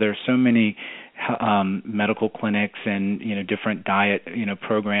because there's so many medical clinics and different diet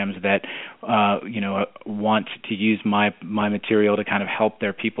programs that want to use my material to kind of help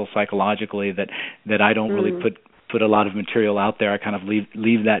their people psychologically that I don't really put a lot of material out there. I kind of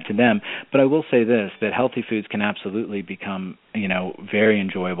leave that to them. But I will say this, that healthy foods can absolutely become very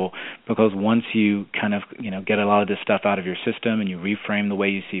enjoyable, because once you kind of get a lot of this stuff out of your system and you reframe the way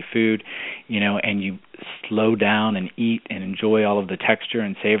you see food, and you slow down and eat and enjoy all of the texture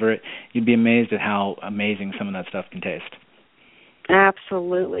and savor it, you'd be amazed at how amazing some of that stuff can taste.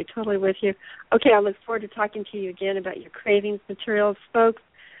 Absolutely. Totally with you. Okay, I look forward to talking to you again about your cravings materials. Folks,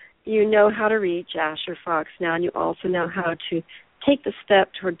 you know how to reach Asher Fox now, and you also know how to take the step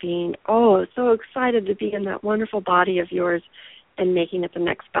toward being, so excited to be in that wonderful body of yours and making it the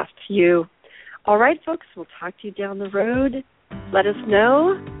next best you. All right, folks, we'll talk to you down the road. Let us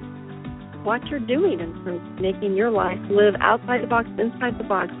know what you're doing in terms of making your life live outside the box, inside the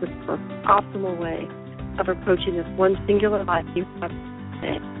box, with the optimal way of approaching this one singular life you have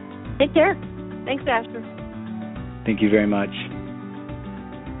today. Take care. Thanks, Asher. Thank you very much.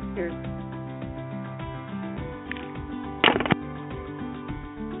 Cheers.